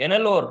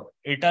 ಎನೆಲೋರ್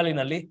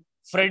ಇಟಾಲಿನಲ್ಲಿ,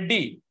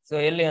 ಫ್ರೆಡ್ಡಿ ಸೊ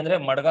ಎಲ್ಲಿ ಅಂದ್ರೆ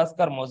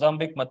ಮಡಗಾಸ್ಕರ್,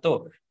 ಮೊಜಾಂಬಿಕ್ ಮತ್ತು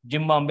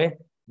ಜಿಂಬಾಂಬೆ,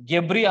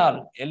 ಗೆಬ್ರಿಯಾಲ್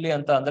ಎಲ್ಲಿ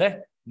ಅಂತ ಅಂದ್ರೆ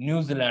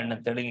ನ್ಯೂಜಿಲ್ಯಾಂಡ್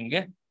ಅಂತ ಹೇಳಿ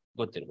ನಿಮ್ಗೆ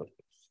ಗೊತ್ತಿರ್ಬೇಕು.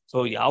 ಸೊ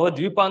ಯಾವ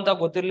ದ್ವೀಪ ಅಂತ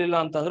ಗೊತ್ತಿರ್ಲಿಲ್ಲ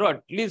ಅಂತಂದ್ರು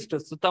ಅಟ್ಲೀಸ್ಟ್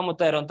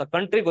ಸುತ್ತಮುತ್ತ ಇರುವಂತ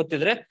ಕಂಟ್ರಿ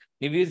ಗೊತ್ತಿದ್ರೆ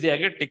ನೀವು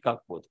ಈಸಿಯಾಗಿ ಟಿಕ್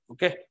ಹಾಕ್ಬೋದು.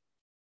 ಓಕೆ,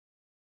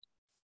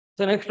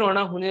 ಸೊ ನೆಕ್ಸ್ಟ್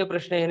ನೋಡೋಣ ಮುಂದಿನ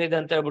ಪ್ರಶ್ನೆ ಏನಿದೆ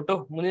ಅಂತ ಹೇಳ್ಬಿಟ್ಟು.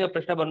 ಮುಂದಿನ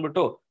ಪ್ರಶ್ನೆ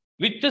ಬಂದ್ಬಿಟ್ಟು,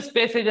 which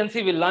space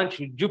agency will launch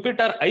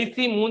Jupiter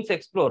IC moons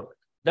explore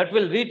that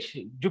will reach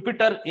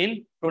Jupiter ಇನ್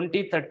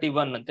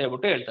 2031 ಅಂತ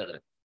ಹೇಳ್ಬಿಟ್ಟು ಹೇಳ್ತಾ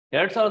ಇದ್ದಾರೆ.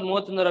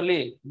 2031ರಲ್ಲಿ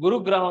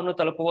ಗುರುಗ್ರಹವನ್ನು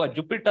ತಲುಪುವ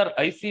ಜುಪಿಟರ್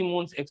ಐಸಿ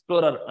ಮೂನ್ಸ್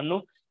ಎಕ್ಸ್ಪ್ಲೋರರ್ ಅನ್ನು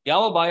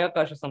ಯಾವ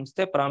ಬಾಹ್ಯಾಕಾಶ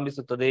ಸಂಸ್ಥೆ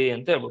ಪ್ರಾರಂಭಿಸುತ್ತದೆ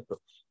ಅಂತ ಹೇಳ್ಬಿಟ್ಟು.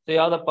 ಸೊ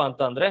ಯಾವ್ದಪ್ಪ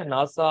ಅಂತ ಅಂದ್ರೆ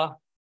NASA,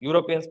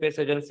 European space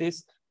agencies,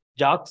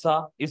 ಜಾಕ್ಸಾ,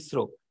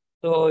 ISRO.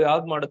 So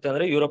ಯಾವ್ದು ಮಾಡುತ್ತೆ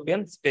ಅಂದ್ರೆ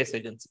ಯುರೋಪಿಯನ್ ಸ್ಪೇಸ್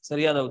ಏಜೆನ್ಸಿ.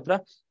 ಸರಿಯಾದ ಉತ್ತರ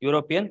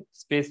ಯುರೋಪಿಯನ್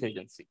ಸ್ಪೇಸ್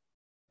ಏಜೆನ್ಸಿ.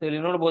 ಸೊ ಇಲ್ಲಿ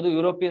ನೋಡಬಹುದು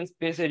ಯುರೋಪಿಯನ್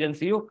ಸ್ಪೇಸ್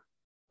ಏಜೆನ್ಸಿಯು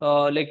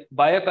ಲೈಕ್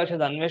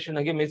ಬಾಹ್ಯಾಕಾಶದ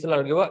ಅನ್ವೇಷಣೆಗೆ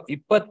ಮೀಸಲಾಗಿರುವ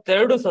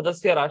 22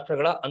 ಸದಸ್ಯ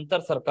ರಾಷ್ಟ್ರಗಳ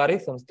ಅಂತರ್ ಸರ್ಕಾರಿ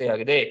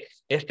ಸಂಸ್ಥೆಯಾಗಿದೆ.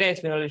 ಎಷ್ಟನೇ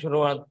ಇಸ್ವಿನಲ್ಲಿ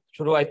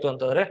ಶುರುವಾಯ್ತು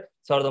ಅಂತಂದ್ರೆ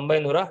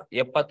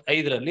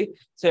 1975ರಲ್ಲಿ.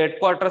 ಸೊ ಹೆಡ್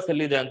ಕ್ವಾರ್ಟರ್ಸ್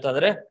ಎಲ್ಲಿದೆ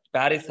ಅಂತಂದ್ರೆ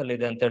ಪ್ಯಾರಿಸ್ ಅಲ್ಲಿ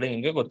ಇದೆ ಅಂತ ಹೇಳಿ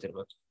ನಿಮ್ಗೆ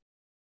ಗೊತ್ತಿರ್ಬೇಕು.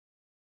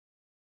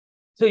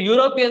 So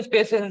European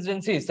space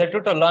agency set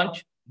to launch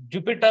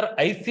Jupiter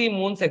IC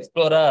moons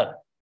explorer.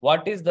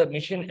 What is the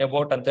mission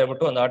about ಅಂತ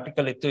ಹೇಳ್ಬಿಟ್ಟು ಒಂದು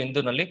ಆರ್ಟಿಕಲ್ ಇತ್ತು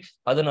ಹಿಂದೂನಲ್ಲಿ.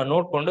 ಅದನ್ನ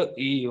ನೋಡ್ಕೊಂಡು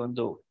ಈ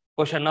ಒಂದು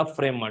ಕ್ವಶನ್ ನ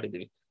ಫ್ರೇಮ್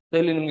ಮಾಡಿದೀವಿ. ಸೊ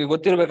ಇಲ್ಲಿ ನಿಮ್ಗೆ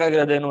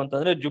ಗೊತ್ತಿರ್ಬೇಕಾಗಿರೋದೇನು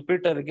ಅಂತಂದ್ರೆ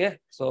ಜುಪಿಟರ್ಗೆ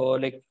so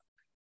like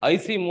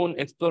IC Moon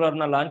explorer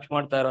ನ ಲಾಂಚ್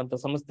ಮಾಡ್ತಾ ಇರುವಂತ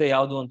ಸಂಸ್ಥೆ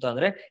ಯಾವುದು ಅಂತ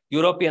ಅಂದ್ರೆ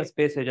ಯುರೋಪಿಯನ್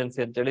ಸ್ಪೇಸ್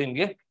ಏಜೆನ್ಸಿ ಅಂತ ಹೇಳಿ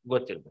ನಿಮ್ಗೆ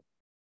ಗೊತ್ತಿರ್ಬೇಕು.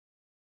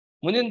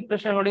 ಮುಂದಿನ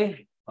ಪ್ರಶ್ನೆ ನೋಡಿ,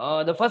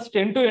 the first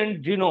end-to-end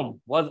genome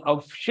was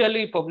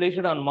officially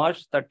published on March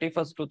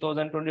 31st,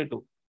 2022.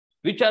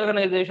 Which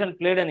organization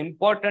played an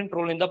important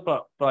role in the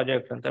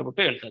project ಅಂತ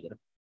ಹೇಳ್ಬಿಟ್ಟು ಹೇಳ್ತಾ ಇದ್ದಾರೆ.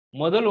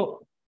 ಮೊದಲು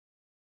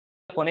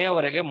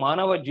ಕೊನೆಯವರೆಗೆ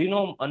ಮಾನವ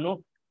ಜೀನೋಮ್ ಅನ್ನು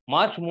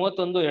ಮಾರ್ಚ್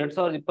 31,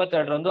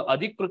 2022ರಂದು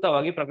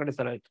ಅಧಿಕೃತವಾಗಿ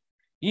ಪ್ರಕಟಿಸಲಾಯಿತು.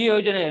 ಈ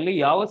ಯೋಜನೆಯಲ್ಲಿ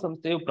ಯಾವ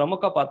ಸಂಸ್ಥೆಯು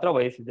ಪ್ರಮುಖ ಪಾತ್ರ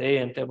ವಹಿಸಿದೆ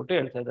ಅಂತ ಹೇಳ್ಬಿಟ್ಟು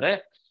ಹೇಳ್ತಾ ಇದ್ದಾರೆ.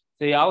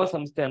 ಸೊ ಯಾವ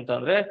ಸಂಸ್ಥೆ ಅಂತ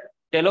ಅಂದ್ರೆ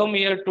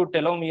ಟೆಲೋಮಿಯರ್ ಟು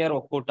ಟೆಲೋಮಿಯರ್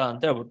ಒಕ್ಕೂಟ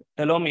ಅಂತ ಹೇಳ್ಬಿಟ್ಟು,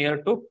 ಟೆಲೋಮಿಯರ್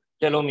ಟು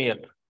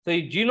ಟೆಲೋಮಿಯರ್. ಸೊ ಈ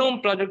ಜೀನೋಮ್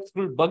ಪ್ರಾಜೆಕ್ಟ್ಸ್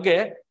ಬಗ್ಗೆ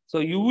so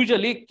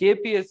usually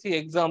KPSC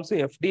exams,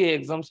 FDA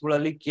exams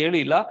ಗಳಲ್ಲಿ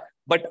ಕೇಳಿಲ್ಲ,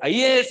 ಬಟ್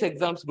IAS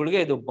ಎಕ್ಸಾಮ್ಸ್ ಗಳಿಗೆ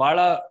ಇದು ಬಹಳ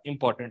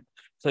ಇಂಪಾರ್ಟೆಂಟ್.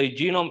 ಸೊ ಈ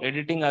ಜೀನೋಮ್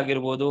ಎಡಿಟಿಂಗ್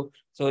ಆಗಿರ್ಬೋದು,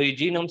 ಸೊ ಈ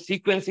ಜೀನೋಮ್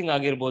ಸೀಕ್ವೆನ್ಸಿಂಗ್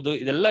ಆಗಿರ್ಬೋದು,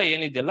 ಇದೆಲ್ಲ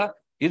ಏನಿದೆಯಲ್ಲ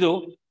ಇದು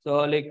ಸೊ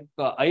ಲೈಕ್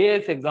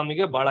IAS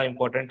ಎಕ್ಸಾಮಿಗೆ ಬಹಳ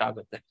ಇಂಪಾರ್ಟೆಂಟ್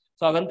ಆಗುತ್ತೆ.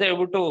 ಸೊ ಹಾಗಂತ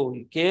ಹೇಳ್ಬಿಟ್ಟು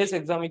KS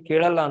ಎಕ್ಸಾಮಿಗೆ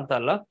ಕೇಳಲ್ಲ ಅಂತ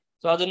ಅಲ್ಲ,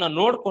 ಸೊ ಅದನ್ನ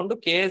ನೋಡ್ಕೊಂಡು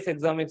KS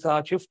ಎಕ್ಸಾಮಿಗೆ ಸಹ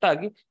ಶಿಫ್ಟ್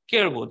ಆಗಿ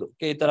ಕೇಳ್ಬೋದು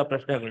ಈ ತರ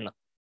ಪ್ರಶ್ನೆಗಳನ್ನ.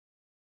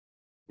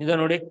 ಇದು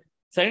ನೋಡಿ,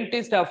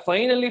 scientist have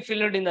finally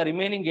filled in the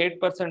remaining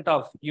 8%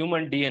 of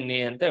human DNA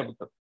ಅಂತ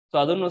ಹೇಳ್ಬಿಟ್ಟು, ಸೊ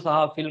ಅದನ್ನು ಸಹ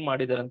ಫಿಲ್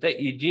ಮಾಡಿದಾರಂತೆ.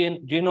 ಈ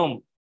ಜೀನೋಮ್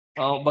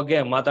ಬಗ್ಗೆ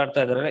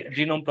ಮಾತಾಡ್ತಾ ಇದಾರೆ,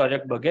 ಜೀನೋಮ್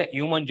ಪ್ರಾಜೆಕ್ಟ್ ಬಗ್ಗೆ,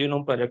 ಹ್ಯೂಮನ್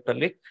ಜೀನೋಮ್ ಪ್ರಾಜೆಕ್ಟ್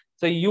ಅಲ್ಲಿ.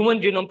 ಸೊ ಈ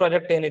ಹ್ಯೂಮನ್ ಜೀನೋಮ್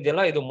ಪ್ರಾಜೆಕ್ಟ್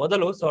ಏನಿದೆಯಲ್ಲ, ಇದು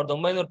ಮೊದಲು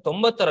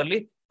 1990ರಲ್ಲಿ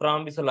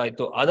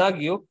ಪ್ರಾರಂಭಿಸಲಾಯಿತು.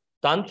 ಆದಾಗ್ಯೂ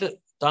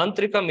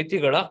ತಾಂತ್ರಿಕ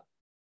ಮಿತಿಗಳ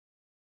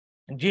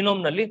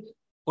ಜೀನೋಮ್ ನಲ್ಲಿ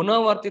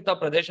ಪುನರಾವರ್ತಿತ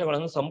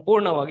ಪ್ರದೇಶಗಳನ್ನು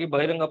ಸಂಪೂರ್ಣವಾಗಿ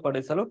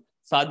ಬಹಿರಂಗಪಡಿಸಲು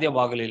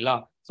ಸಾಧ್ಯವಾಗಲಿಲ್ಲ.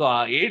 ಸೊ ಆ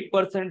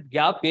 8%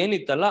 ಗ್ಯಾಪ್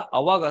ಏನಿತ್ತಲ್ಲ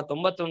ಅವಾಗ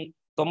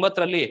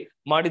 90ರಲ್ಲಿ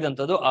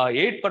ಮಾಡಿದಂಥದ್ದು, ಆ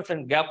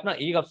 8% ಗ್ಯಾಪ್ ನ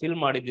ಈಗ ಫಿಲ್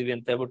ಮಾಡಿದೀವಿ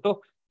ಅಂತ ಹೇಳ್ಬಿಟ್ಟು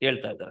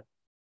ಹೇಳ್ತಾ ಇದ್ದಾರೆ.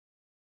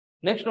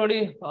 ನೆಕ್ಸ್ಟ್ ನೋಡಿ,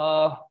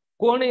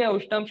 ಕೋಣೆಯ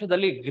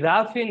ಉಷ್ಣಾಂಶದಲ್ಲಿ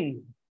ಗ್ರಾಫಿನ್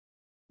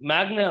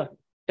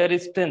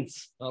ಮ್ಯಾಗ್ನೆಟರಿಸ್ಟೆನ್ಸ್,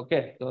 ಓಕೆ,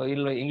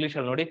 ಇಲ್ಲಿ ಇಂಗ್ಲಿಷ್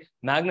ಅಲ್ಲಿ ನೋಡಿ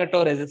ಮ್ಯಾಗ್ನೆಟೋ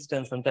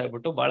ರೆಸಿಸ್ಟೆನ್ಸ್ ಅಂತ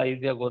ಹೇಳ್ಬಿಟ್ಟು ಬಹಳ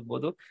ಈಸಿಯಾಗಿ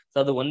ಓದ್ಬೋದು. ಸೊ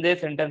ಅದು ಒಂದೇ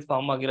ಸೆಂಟೆನ್ಸ್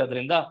ಫಾರ್ಮ್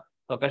ಆಗಿರೋದ್ರಿಂದ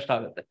ಕಷ್ಟ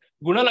ಆಗುತ್ತೆ.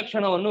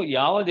 ಗುಣಲಕ್ಷಣವನ್ನು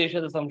ಯಾವ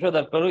ದೇಶದ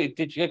ಸಂಶೋಧಕರು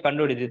ಇತ್ತೀಚೆಗೆ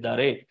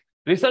ಕಂಡುಹಿಡಿದಿದ್ದಾರೆ?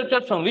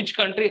 Researchers from which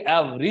country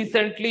have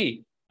recently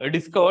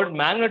discovered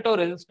magneto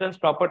resistance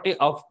property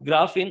of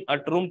graphene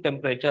at room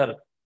temperature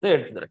ಅಂತ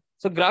ಹೇಳ್ತಿದ್ದಾರೆ.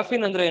 ಸೊ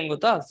ಗ್ರಾಫಿನ್ ಅಂದ್ರೆ ಏನ್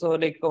ಗೊತ್ತಾ? ಸೊ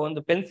ಲೈಕ್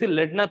ಒಂದು ಪೆನ್ಸಿಲ್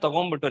ಲೆಡ್ ನ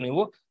ತಗೊಂಡ್ಬಿಟ್ಟು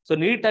ನೀವು ಸೊ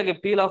ನೀಟಾಗಿ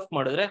ಪೀಲ್ ಆಫ್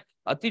ಮಾಡಿದ್ರೆ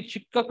ಅತಿ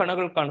ಚಿಕ್ಕ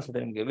ಕಣಗಳು ಕಾಣಿಸುತ್ತೆ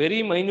ನಿಮ್ಗೆ, ವೆರಿ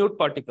ಮೈನ್ಯೂಟ್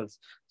ಪಾರ್ಟಿಕಲ್ಸ್.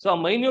 ಸೊ ಆ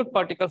ಮೈನ್ಯೂಟ್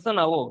ಪಾರ್ಟಿಕಲ್ಸ್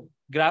ನಾವು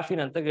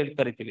ಗ್ರಾಫಿನ್ ಅಂತ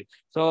ಕರಿತೀವಿ.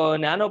 ಸೊ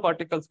ನ್ಯಾನೋ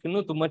ಪಾರ್ಟಿಕಲ್ಸ್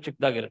ಇನ್ನೂ ತುಂಬಾ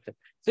ಚಿಕ್ಕದಾಗಿರುತ್ತೆ.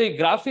 ಸೊ ಈ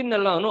ಗ್ರಾಫಿನ್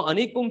ಎಲ್ಲಾನು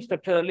ಅನಿಕೂಮ್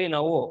ಸ್ಟ್ರಕ್ಚರ್ ಅಲ್ಲಿ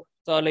ನಾವು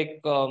ಲೈಕ್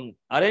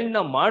ಅರೇಂಜ್ ನ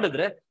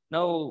ಮಾಡಿದ್ರೆ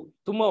ನಾವು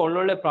ತುಂಬಾ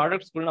ಒಳ್ಳೊಳ್ಳೆ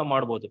ಪ್ರಾಡಕ್ಟ್ಸ್ ಗಳನ್ನ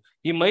ಮಾಡ್ಬೋದು.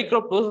 ಈ ಮೈಕ್ರೋ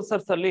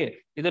ಪ್ರೊಸೆಸರ್ಸ್ ಅಲ್ಲಿ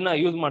ಇದನ್ನ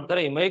ಯೂಸ್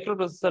ಮಾಡ್ತಾರೆ. ಈ ಮೈಕ್ರೋ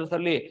ಪ್ರೊಸೆಸರ್ಸ್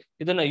ಅಲ್ಲಿ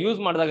ಇದನ್ನ ಯೂಸ್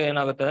ಮಾಡಿದಾಗ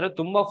ಏನಾಗುತ್ತೆ ಅಂದ್ರೆ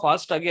ತುಂಬಾ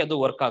ಫಾಸ್ಟ್ ಆಗಿ ಅದು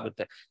ವರ್ಕ್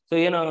ಆಗುತ್ತೆ. ಸೊ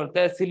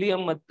ಏನಾಗುತ್ತೆ,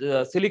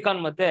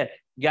 ಸಿಲಿಕಾನ್ ಮತ್ತೆ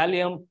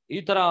ಗ್ಯಾಲಿಯಂ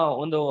ಈ ತರ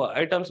ಒಂದು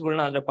ಐಟಮ್ಸ್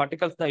ಗಳನ್ನ ಅಂದ್ರೆ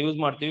ಪಾರ್ಟಿಕಲ್ಸ್ ನ ಯೂಸ್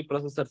ಮಾಡ್ತೀವಿ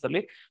ಪ್ರೊಸೆಸರ್ಸ್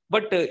ಅಲ್ಲಿ.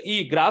 ಬಟ್ ಈ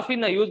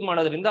ಗ್ರಾಫಿನ್ ನ ಯೂಸ್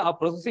ಮಾಡೋದ್ರಿಂದ ಆ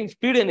ಪ್ರೊಸೆಸಿಂಗ್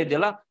ಸ್ಪೀಡ್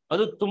ಏನಿದೆಯಲ್ಲ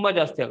ಅದು ತುಂಬಾ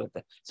ಜಾಸ್ತಿ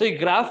ಆಗುತ್ತೆ. ಸೊ ಈ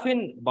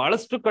ಗ್ರಾಫಿನ್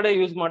ಬಹಳಷ್ಟು ಕಡೆ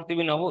ಯೂಸ್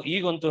ಮಾಡ್ತೀವಿ ನಾವು.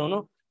 ಈಗಂತೂ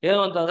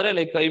ಏನು ಅಂತಂದ್ರೆ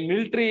ಲೈಕ್ ಈ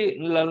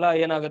ಮಿಲಿಟರಿಲೆಲ್ಲ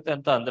ಏನಾಗುತ್ತೆ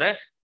ಅಂತ ಅಂದ್ರೆ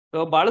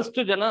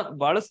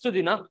ಬಹಳಷ್ಟು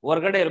ದಿನ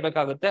ಹೊರಗಡೆ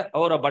ಇರ್ಬೇಕಾಗುತ್ತೆ,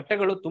 ಅವರ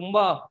ಬಟ್ಟೆಗಳು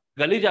ತುಂಬಾ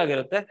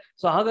ಗಲೀಜಾಗಿರುತ್ತೆ.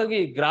 ಸೊ ಹಾಗಾಗಿ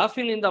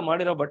ಗ್ರಾಫಿನ್ ಇಂದ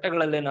ಮಾಡಿರೋ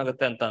ಬಟ್ಟೆಗಳಲ್ಲಿ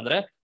ಏನಾಗುತ್ತೆ ಅಂತ ಅಂದ್ರೆ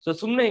ಸೊ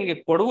ಸುಮ್ನೆ ಹಿಂಗೆ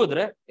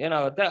ಕೊಡುವುದ್ರೆ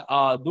ಏನಾಗುತ್ತೆ, ಆ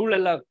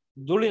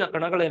ಧೂಳಿನ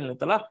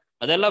ಕಣಗಳೇನಿರುತ್ತಲ್ಲ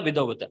ಅದೆಲ್ಲ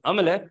ಬಿದ್ದೋಗುತ್ತೆ.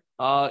 ಆಮೇಲೆ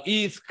ಈ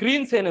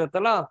ಸ್ಕ್ರೀನ್ಸ್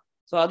ಏನಿರುತ್ತಲ್ಲ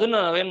ಸೊ ಅದನ್ನ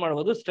ನಾವೇನ್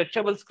ಮಾಡ್ಬೋದು,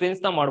 ಸ್ಟ್ರೆಚಬಲ್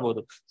ಸ್ಕ್ರೀನ್ಸ್ ನ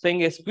ಮಾಡ್ಬೋದು. ಸೊ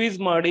ಹಿಂಗೆ ಸ್ಕ್ವೀಸ್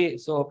ಮಾಡಿ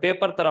ಸೊ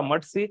ಪೇಪರ್ ತರ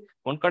ಮಡ್ಸಿ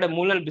ಒಂದ್ ಕಡೆ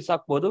ಮೂಲೆಯಲ್ಲಿ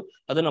ಬಿಸಾಕ್ಬೋದು.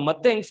 ಅದನ್ನ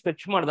ಮತ್ತೆ ಹಿಂಗ್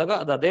ಸ್ಟ್ರೆಚ್ ಮಾಡಿದಾಗ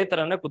ಅದು ಅದೇ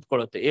ತರನೇ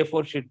ಕುತ್ಕೊಳ್ಳುತ್ತೆ,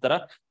 A4 ಶೀಟ್ ತರ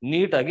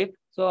ನೀಟಾಗಿ.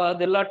 ಸೊ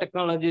ಅದೆಲ್ಲ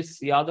ಟೆಕ್ನಾಲಜೀಸ್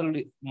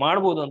ಯಾವ್ದ್ರಲ್ಲಿ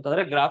ಮಾಡ್ಬೋದು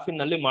ಅಂತಂದ್ರೆ ಗ್ರಾಫಿನ್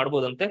ನಲ್ಲಿ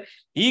ಮಾಡ್ಬೋದಂತೆ.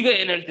 ಈಗ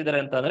ಏನ್ ಹೇಳ್ತಿದ್ದಾರೆ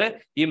ಅಂತಂದ್ರೆ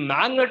ಈ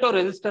ಮ್ಯಾಗ್ನೆಟೋ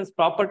ರೆಸಿಸ್ಟೆನ್ಸ್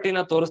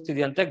ಪ್ರಾಪರ್ಟಿನ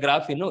ತೋರಿಸ್ತಿದ್ಯಂತೆ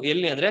ಗ್ರಾಫಿನ್,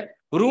 ಎಲ್ಲಿ ಅಂದ್ರೆ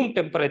ರೂಮ್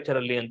ಟೆಂಪರೇಚರ್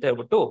ಅಲ್ಲಿ ಅಂತ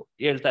ಹೇಳ್ಬಿಟ್ಟು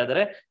ಹೇಳ್ತಾ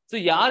ಇದ್ದಾರೆ. ಸೊ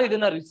ಯಾರು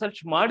ಇದನ್ನ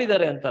ರಿಸರ್ಚ್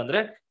ಮಾಡಿದ್ದಾರೆ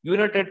ಅಂತಂದ್ರೆ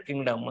ಯುನೈಟೆಡ್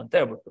ಕಿಂಗ್ಡಮ್ ಅಂತ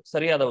ಹೇಳ್ಬಿಟ್ಟು.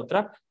 ಸರಿಯಾದ ಉತ್ತರ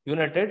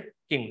ಯುನೈಟೆಡ್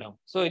ಕಿಂಗ್ಡಮ್.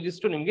 ಸೊ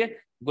ಇದಿಷ್ಟು ನಿಮ್ಗೆ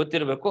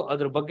ಗೊತ್ತಿರಬೇಕು.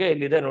 ಅದ್ರ ಬಗ್ಗೆ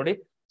ಇಲ್ಲಿದೆ ನೋಡಿ.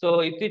 ಸೊ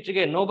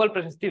ಇತ್ತೀಚೆಗೆ ನೋಬೆಲ್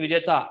ಪ್ರಶಸ್ತಿ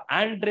ವಿಜೇತ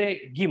ಆಂಡ್ರೆ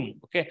ಗಿಮ್,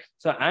 ಓಕೆ,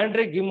 ಸೊ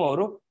ಆಂಡ್ರೆ ಗಿಮ್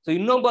ಅವರು ಸೊ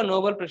ಇನ್ನೊಬ್ಬ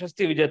ನೋಬೆಲ್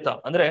ಪ್ರಶಸ್ತಿ ವಿಜೇತ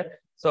ಅಂದ್ರೆ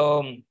ಸೊ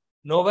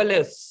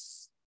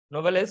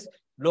ನೋವೆಲೆಸ್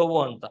ಲೋವೋ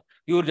ಅಂತ,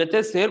 ಇವ್ರ ಜೊತೆ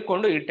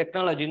ಸೇರ್ಕೊಂಡು ಈ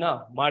ಟೆಕ್ನಾಲಜಿನ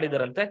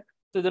ಮಾಡಿದಾರಂತೆ.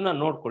 ಸೊ ಇದನ್ನ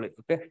ನೋಡ್ಕೊಳ್ಳಿ,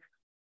 ಓಕೆ.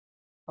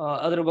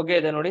 ಅದ್ರ ಬಗ್ಗೆ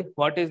ಇದೆ ನೋಡಿ,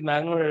 what is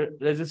magneto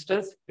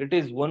resistance, it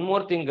is one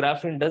more thing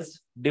graphene does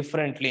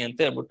differently ಅಂತ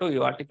ಹೇಳ್ಬಿಟ್ಟು ಈ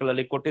ಆರ್ಟಿಕಲ್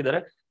ಅಲ್ಲಿ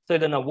ಕೊಟ್ಟಿದ್ದಾರೆ. ಸೊ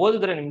ಇದನ್ನ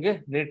ಓದಿದ್ರೆ ನಿಮ್ಗೆ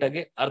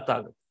ನೀಟಾಗಿ ಅರ್ಥ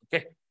ಆಗುತ್ತೆ,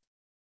 ಓಕೆ.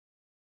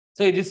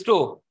 ಸೊ ಇದಿಷ್ಟು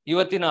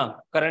ಇವತ್ತಿನ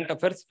ಕರೆಂಟ್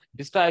ಅಫೇರ್ಸ್.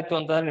 ಇಷ್ಟ ಆಯ್ತು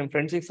ಅಂತಂದ್ರೆ ನಿಮ್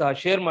ಫ್ರೆಂಡ್ಸಿಗೆ ಸಹ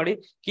ಶೇರ್ ಮಾಡಿ.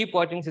 Keep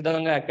watching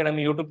Siddaganga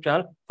academy YouTube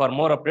channel for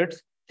more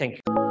updates. Thank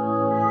you.